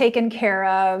to get taken care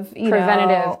of.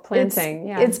 Preventative planting.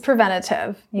 It's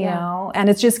preventative, you know, and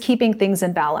it's just keeping things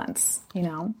in balance,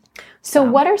 So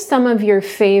what are some of your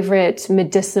favorite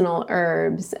medicinal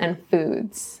herbs and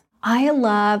foods? I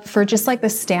love, for just like the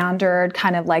standard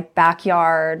kind of like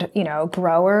backyard,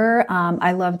 grower,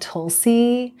 I love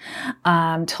Tulsi.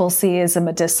 Tulsi is a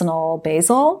medicinal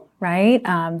basil, right?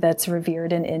 That's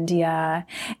revered in India,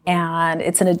 and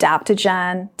it's an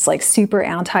adaptogen. It's like super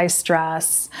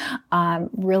anti-stress,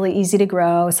 really easy to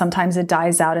grow. Sometimes it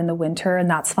dies out in the winter, and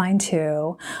that's fine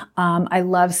too. I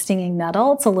love stinging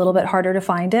nettle. It's a little bit harder to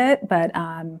find it, but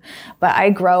I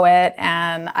grow it,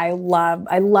 and I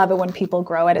love it when people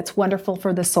grow it. It's wonderful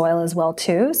for the soil as well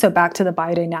too. So back to the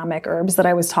biodynamic herbs that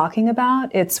I was talking about,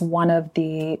 it's one of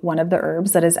the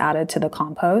herbs that is added to the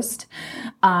compost.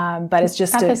 But it's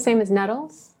just the same as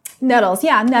nettles? Nettles,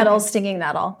 yeah, nettles, stinging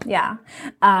nettle, yeah.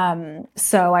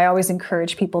 So I always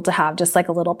encourage people to have just like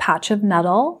a little patch of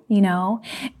nettle,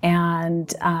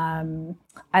 and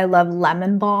I love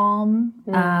lemon balm,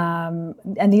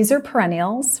 and these are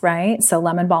perennials, right? So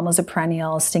lemon balm is a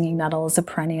perennial, stinging nettle is a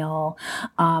perennial.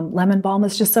 Lemon balm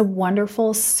is just a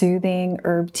wonderful, soothing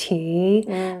herb tea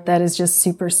that is just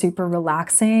super, super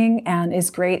relaxing and is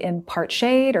great in part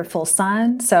shade or full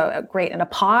sun. So great in a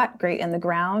pot, great in the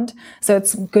ground. So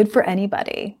it's good for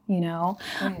anybody,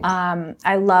 Right.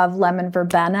 I love lemon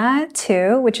verbena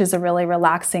too, which is a really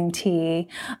relaxing tea,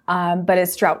 but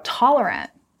it's drought tolerant.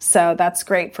 So that's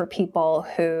great for people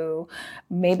who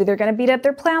maybe they're going to beat up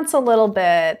their plants a little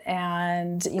bit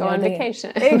and go on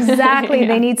vacation. Exactly.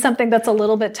 They need something that's a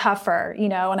little bit tougher,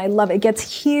 and I love it. It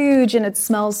gets huge and it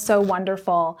smells so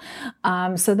wonderful.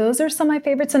 So those are some of my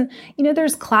favorites. And,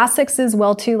 there's classics as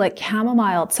well too, like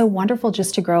chamomile. It's so wonderful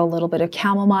just to grow a little bit of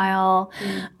chamomile,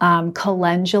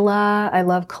 calendula. I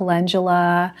love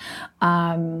calendula.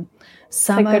 It's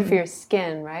good for your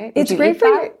skin, right? It's great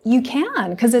for you can,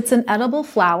 because it's an edible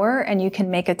flower and you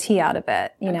can make a tea out of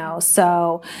it,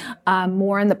 So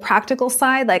more on the practical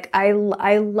side, like I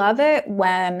love it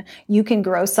when you can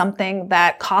grow something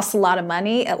that costs a lot of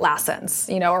money at Lassen's,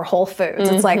 or Whole Foods.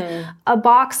 It's like a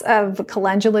box of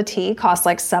calendula tea costs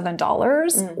like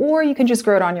 $7, or you can just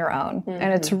grow it on your own.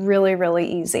 And it's really,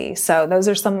 really easy. So those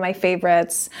are some of my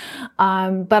favorites.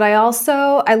 But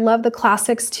I love the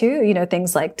classics too,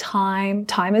 things like thyme.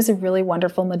 Thyme is a really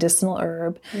wonderful medicinal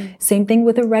herb. Same thing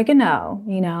with oregano,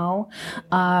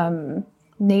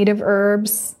 native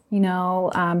herbs,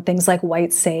 things like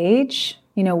white sage.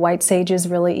 White sage is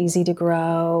really easy to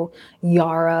grow.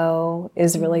 Yarrow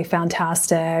is really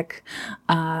fantastic.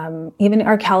 Even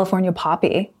our California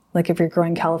poppy. Like if you're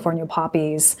growing California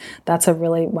poppies, that's a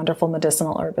really wonderful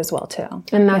medicinal herb as well too.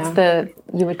 And that's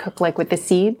you would cook like with the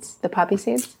seeds, the poppy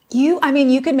seeds? You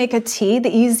could make a tea.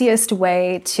 The easiest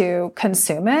way to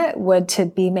consume it would to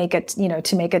make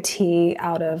a tea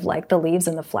out of like the leaves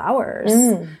and the flowers.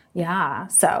 Yeah.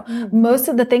 So most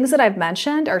of the things that I've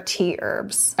mentioned are tea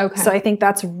herbs. Okay. So I think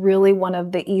that's really one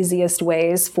of the easiest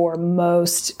ways for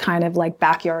most kind of like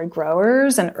backyard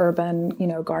growers and urban,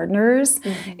 gardeners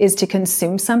is to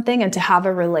consume something and to have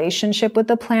a relationship with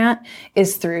the plant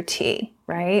is through tea.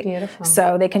 Right? Beautiful.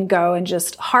 So they can go and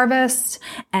just harvest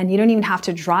and you don't even have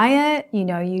to dry it.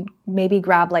 You maybe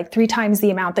grab like 3 times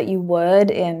the amount that you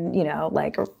would in,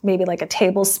 maybe like a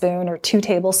tablespoon or 2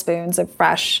 tablespoons of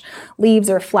fresh leaves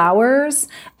or flowers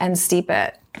and steep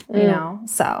it,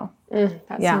 so.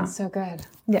 That sounds so good.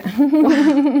 Yeah.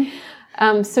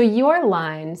 So your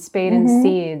line, Spade and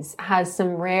Seeds, has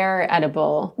some rare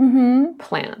edible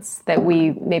plants that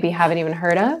we maybe haven't even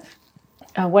heard of.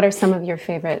 What are some of your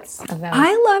favorites of those?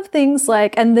 I love things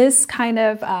like, and this kind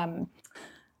of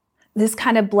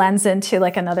blends into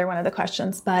like another one of the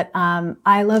questions, but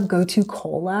I love Gotu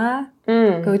Kola.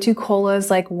 Gotu Kola is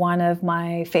like one of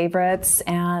my favorites,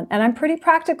 and I'm pretty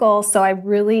practical, so I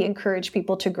really encourage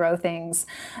people to grow things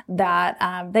that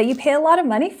that you pay a lot of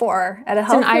money for at a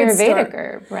health food store. It's an Ayurvedic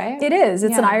herb, right? It is.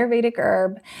 It's an Ayurvedic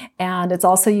herb, and it's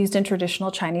also used in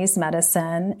traditional Chinese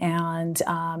medicine. And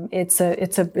it's a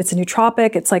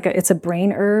nootropic. It's a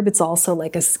brain herb. It's also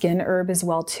like a skin herb as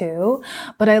well too.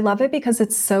 But I love it because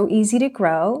it's so easy to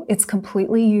grow. It's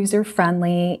completely user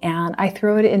friendly, and I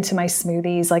throw it into my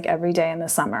smoothies like every day in the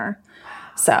summer.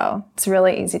 So it's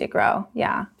really easy to grow.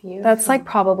 Yeah. Beautiful. That's like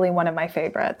probably one of my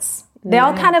favorites. They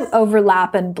all kind of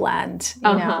overlap and blend,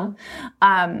 you know.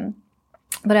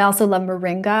 But I also love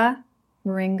moringa.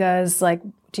 Moringa is like,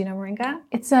 do you know moringa?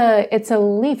 It's a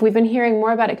leaf. We've been hearing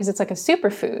more about it because it's like a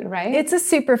superfood, right? It's a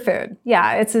superfood.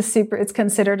 Yeah, it's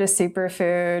considered a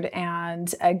superfood.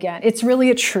 And again, it's really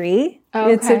a tree.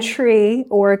 Okay. It's a tree,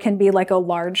 or it can be like a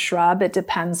large shrub. It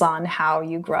depends on how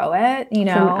you grow it, you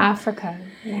know. From Africa,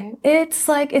 right?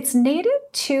 It's native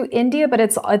to India, but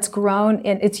it's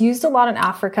used a lot in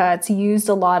Africa. It's used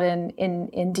a lot in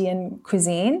Indian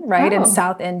cuisine, right? In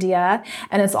South India.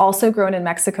 And it's also grown in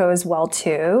Mexico as well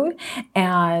too.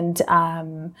 And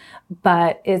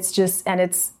but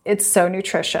it's so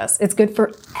nutritious. It's good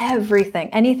for everything,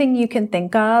 anything you can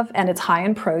think of, and it's high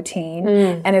in protein,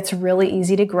 and it's really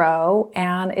easy to grow,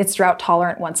 and it's drought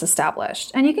tolerant once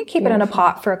established. And you can keep it in a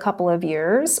pot for a couple of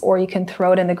years, or you can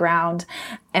throw it in the ground,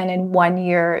 and in 1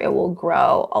 year it will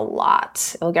grow a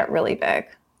lot. It'll get really big.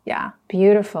 Yeah.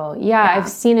 Beautiful. Yeah, I've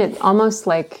seen it almost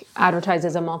like advertised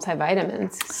as a multivitamin.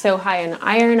 It's so high in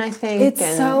iron, I think. It's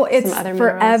for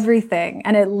minerals. Everything.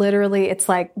 And it's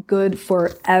like good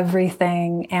for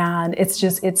everything. And it's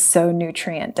so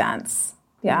nutrient dense.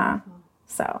 Yeah.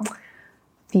 So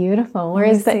beautiful.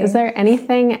 Is there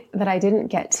anything that I didn't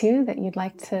get to that you'd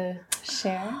like to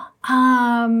share?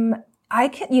 I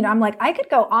could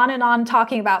go on and on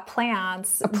talking about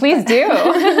plants. Please do.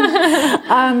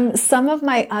 Some of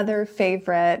my other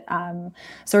favorite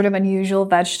sort of unusual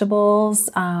vegetables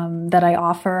that I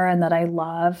offer and that I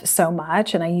love so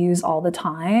much and I use all the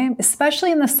time,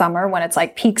 especially in the summer when it's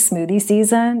like peak smoothie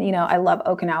season. You know, I love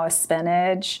Okinawa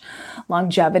spinach,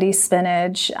 longevity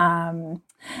spinach.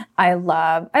 I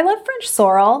love French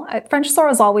sorrel. French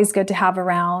sorrel is always good to have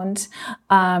around.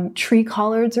 Tree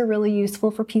collards are really useful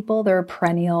for people. They're a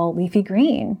perennial leafy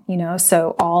green, you know,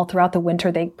 so all throughout the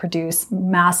winter they produce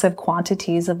massive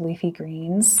quantities of leafy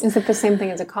greens. Is it the same thing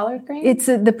as a collard green? It's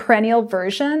the perennial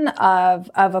version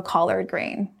of a collard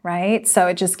green, right? So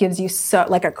it just gives you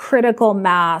like a critical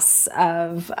mass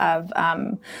of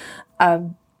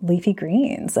leafy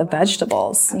greens, of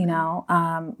vegetables, you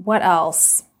know. What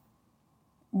else?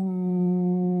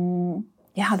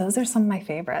 Yeah, those are some of my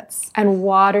favorites. And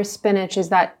water spinach, is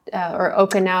that, or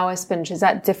Okinawa spinach, is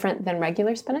that different than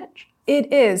regular spinach?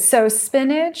 It is. So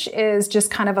spinach is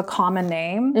just kind of a common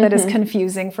name that is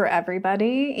confusing for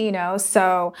everybody, you know.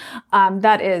 So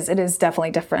it is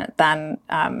definitely different than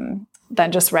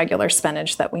just regular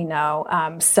spinach that we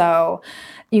know. So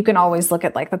you can always look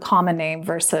at like the common name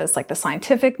versus like the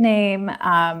scientific name.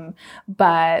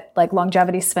 But like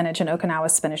longevity spinach and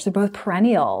Okinawa spinach, they're both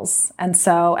perennials. And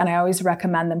I always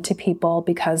recommend them to people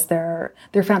because they're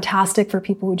fantastic for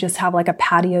people who just have like a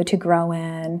patio to grow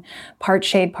in, part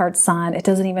shade, part sun. It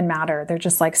doesn't even matter. They're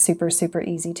just like super, super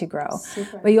easy to grow.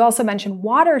 Super. But you also mentioned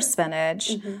water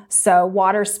spinach. So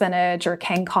water spinach or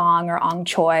kangkong or ong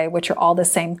choy, which are all the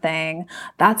same thing.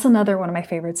 That's another one of my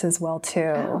favorites as well too.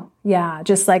 Oh. Yeah,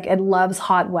 just like it loves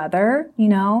hot weather, you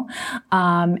know,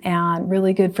 and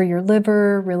really good for your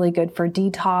liver, really good for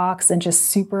detox, and just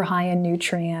super high in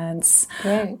nutrients.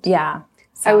 Great. Yeah.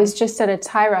 So. I was just at a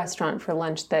Thai restaurant for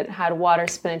lunch that had water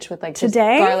spinach with like just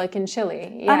garlic and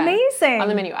chili. Yeah. Amazing. On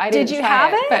the menu. I didn't Did you try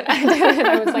have it? But I did.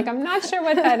 I was like, I'm not sure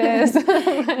what that is.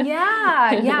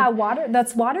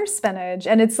 That's water spinach.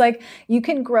 And it's like, you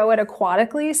can grow it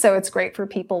aquatically. So it's great for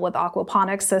people with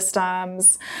aquaponic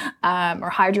systems or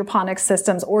hydroponic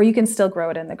systems, or you can still grow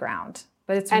it in the ground.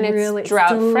 But it's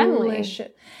drought friendly.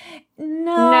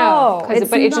 No, but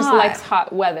it just likes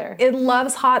hot weather. It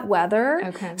loves hot weather.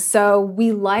 Okay. So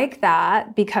we like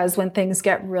that because when things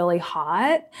get really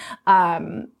hot,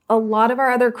 a lot of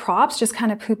our other crops just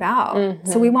kind of poop out.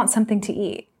 So we want something to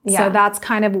eat. So that's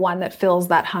kind of one that fills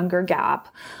that hunger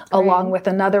gap, along with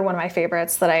another one of my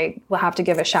favorites that I will have to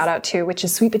give a shout out to, which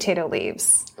is sweet potato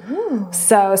leaves. Ooh.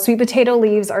 So sweet potato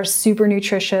leaves are super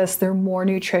nutritious. They're more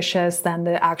nutritious than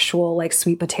the actual like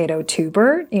sweet potato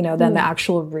tuber, than the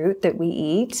actual root that we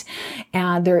eat.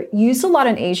 And they're used a lot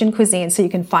in Asian cuisine. So you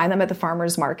can find them at the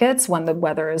farmers markets when the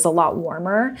weather is a lot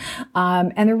warmer.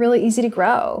 And they're really easy to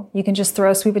grow. You can just throw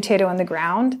a sweet potato on the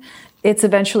ground. It's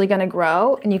eventually going to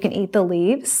grow and you can eat the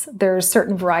leaves. There's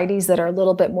certain varieties that are a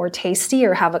little bit more tasty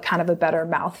or have a kind of a better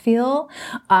mouthfeel.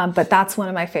 But that's one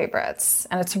of my favorites.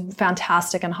 And it's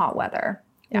fantastic in hot weather.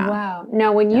 Yeah. Wow.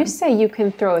 Now, when you say you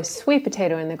can throw a sweet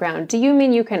potato in the ground, do you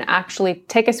mean you can actually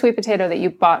take a sweet potato that you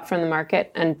bought from the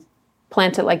market and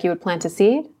plant it like you would plant a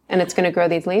seed and it's going to grow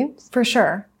these leaves? For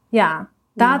sure. Yeah.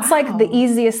 That's like the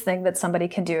easiest thing that somebody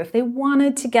can do. If they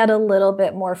wanted to get a little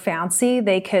bit more fancy,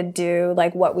 they could do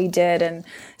like what we did in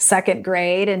second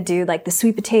grade and do like the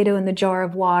sweet potato in the jar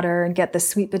of water and get the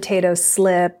sweet potato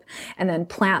slip and then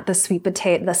plant the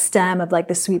the stem of like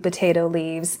the sweet potato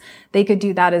leaves. They could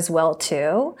do that as well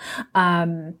too.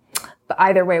 But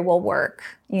either way will work,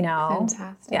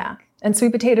 Fantastic. Yeah. And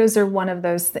sweet potatoes are one of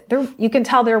those, you can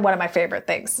tell they're one of my favorite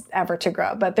things ever to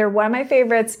grow, but they're one of my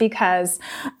favorites because,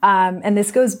 and this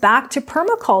goes back to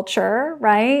permaculture,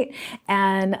 right?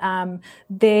 And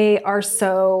they are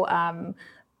so,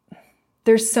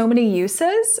 there's so many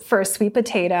uses for a sweet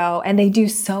potato and they do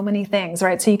so many things,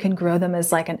 right? So you can grow them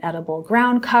as like an edible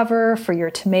ground cover for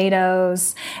your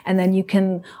tomatoes. And then you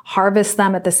can harvest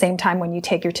them at the same time when you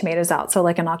take your tomatoes out. So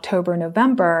like in October,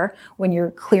 November, when you're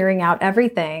clearing out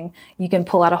everything, you can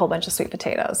pull out a whole bunch of sweet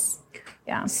potatoes.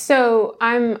 Yeah. So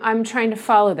I'm trying to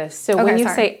follow this. So when you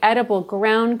say edible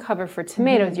ground cover for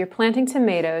tomatoes, you're planting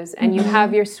tomatoes and you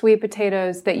have your sweet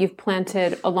potatoes that you've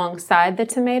planted alongside the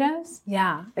tomatoes?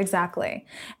 Yeah, exactly.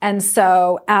 And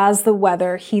so as the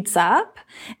weather heats up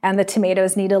and the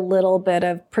tomatoes need a little bit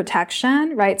of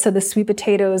protection, right? So the sweet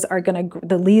potatoes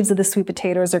the leaves of the sweet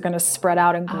potatoes are going to spread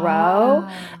out and grow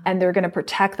and they're going to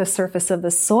protect the surface of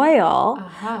the soil.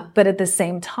 But at the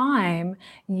same time,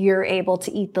 you're able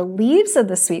to eat the leaves of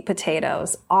the sweet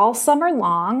potatoes all summer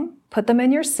long, put them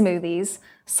in your smoothies,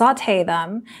 saute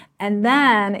them, and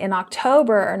then in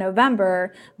October or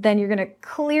November, then you're going to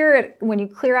clear it. When you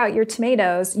clear out your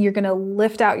tomatoes, you're going to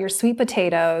lift out your sweet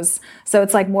potatoes. So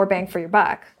it's like more bang for your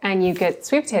buck. And you get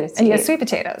sweet potatoes to eat. You get sweet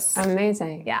potatoes.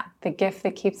 Amazing. Yeah. The gift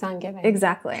that keeps on giving.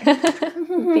 Exactly.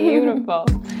 Beautiful.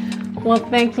 Well,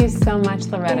 thank you so much,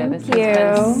 Loretta. This has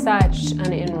been such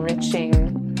an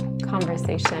enriching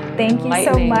conversation. Thank you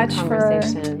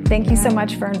so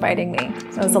much for inviting me.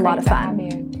 It was a lot of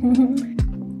fun.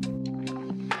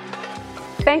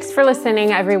 Thanks for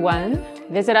listening, everyone.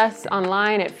 Visit us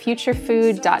online at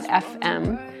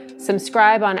futurefood.fm.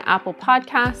 Subscribe on Apple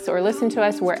Podcasts or listen to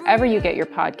us wherever you get your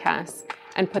podcasts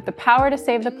and put the power to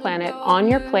save the planet on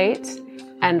your plate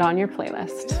and on your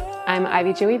playlist. I'm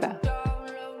Ivy Juiva.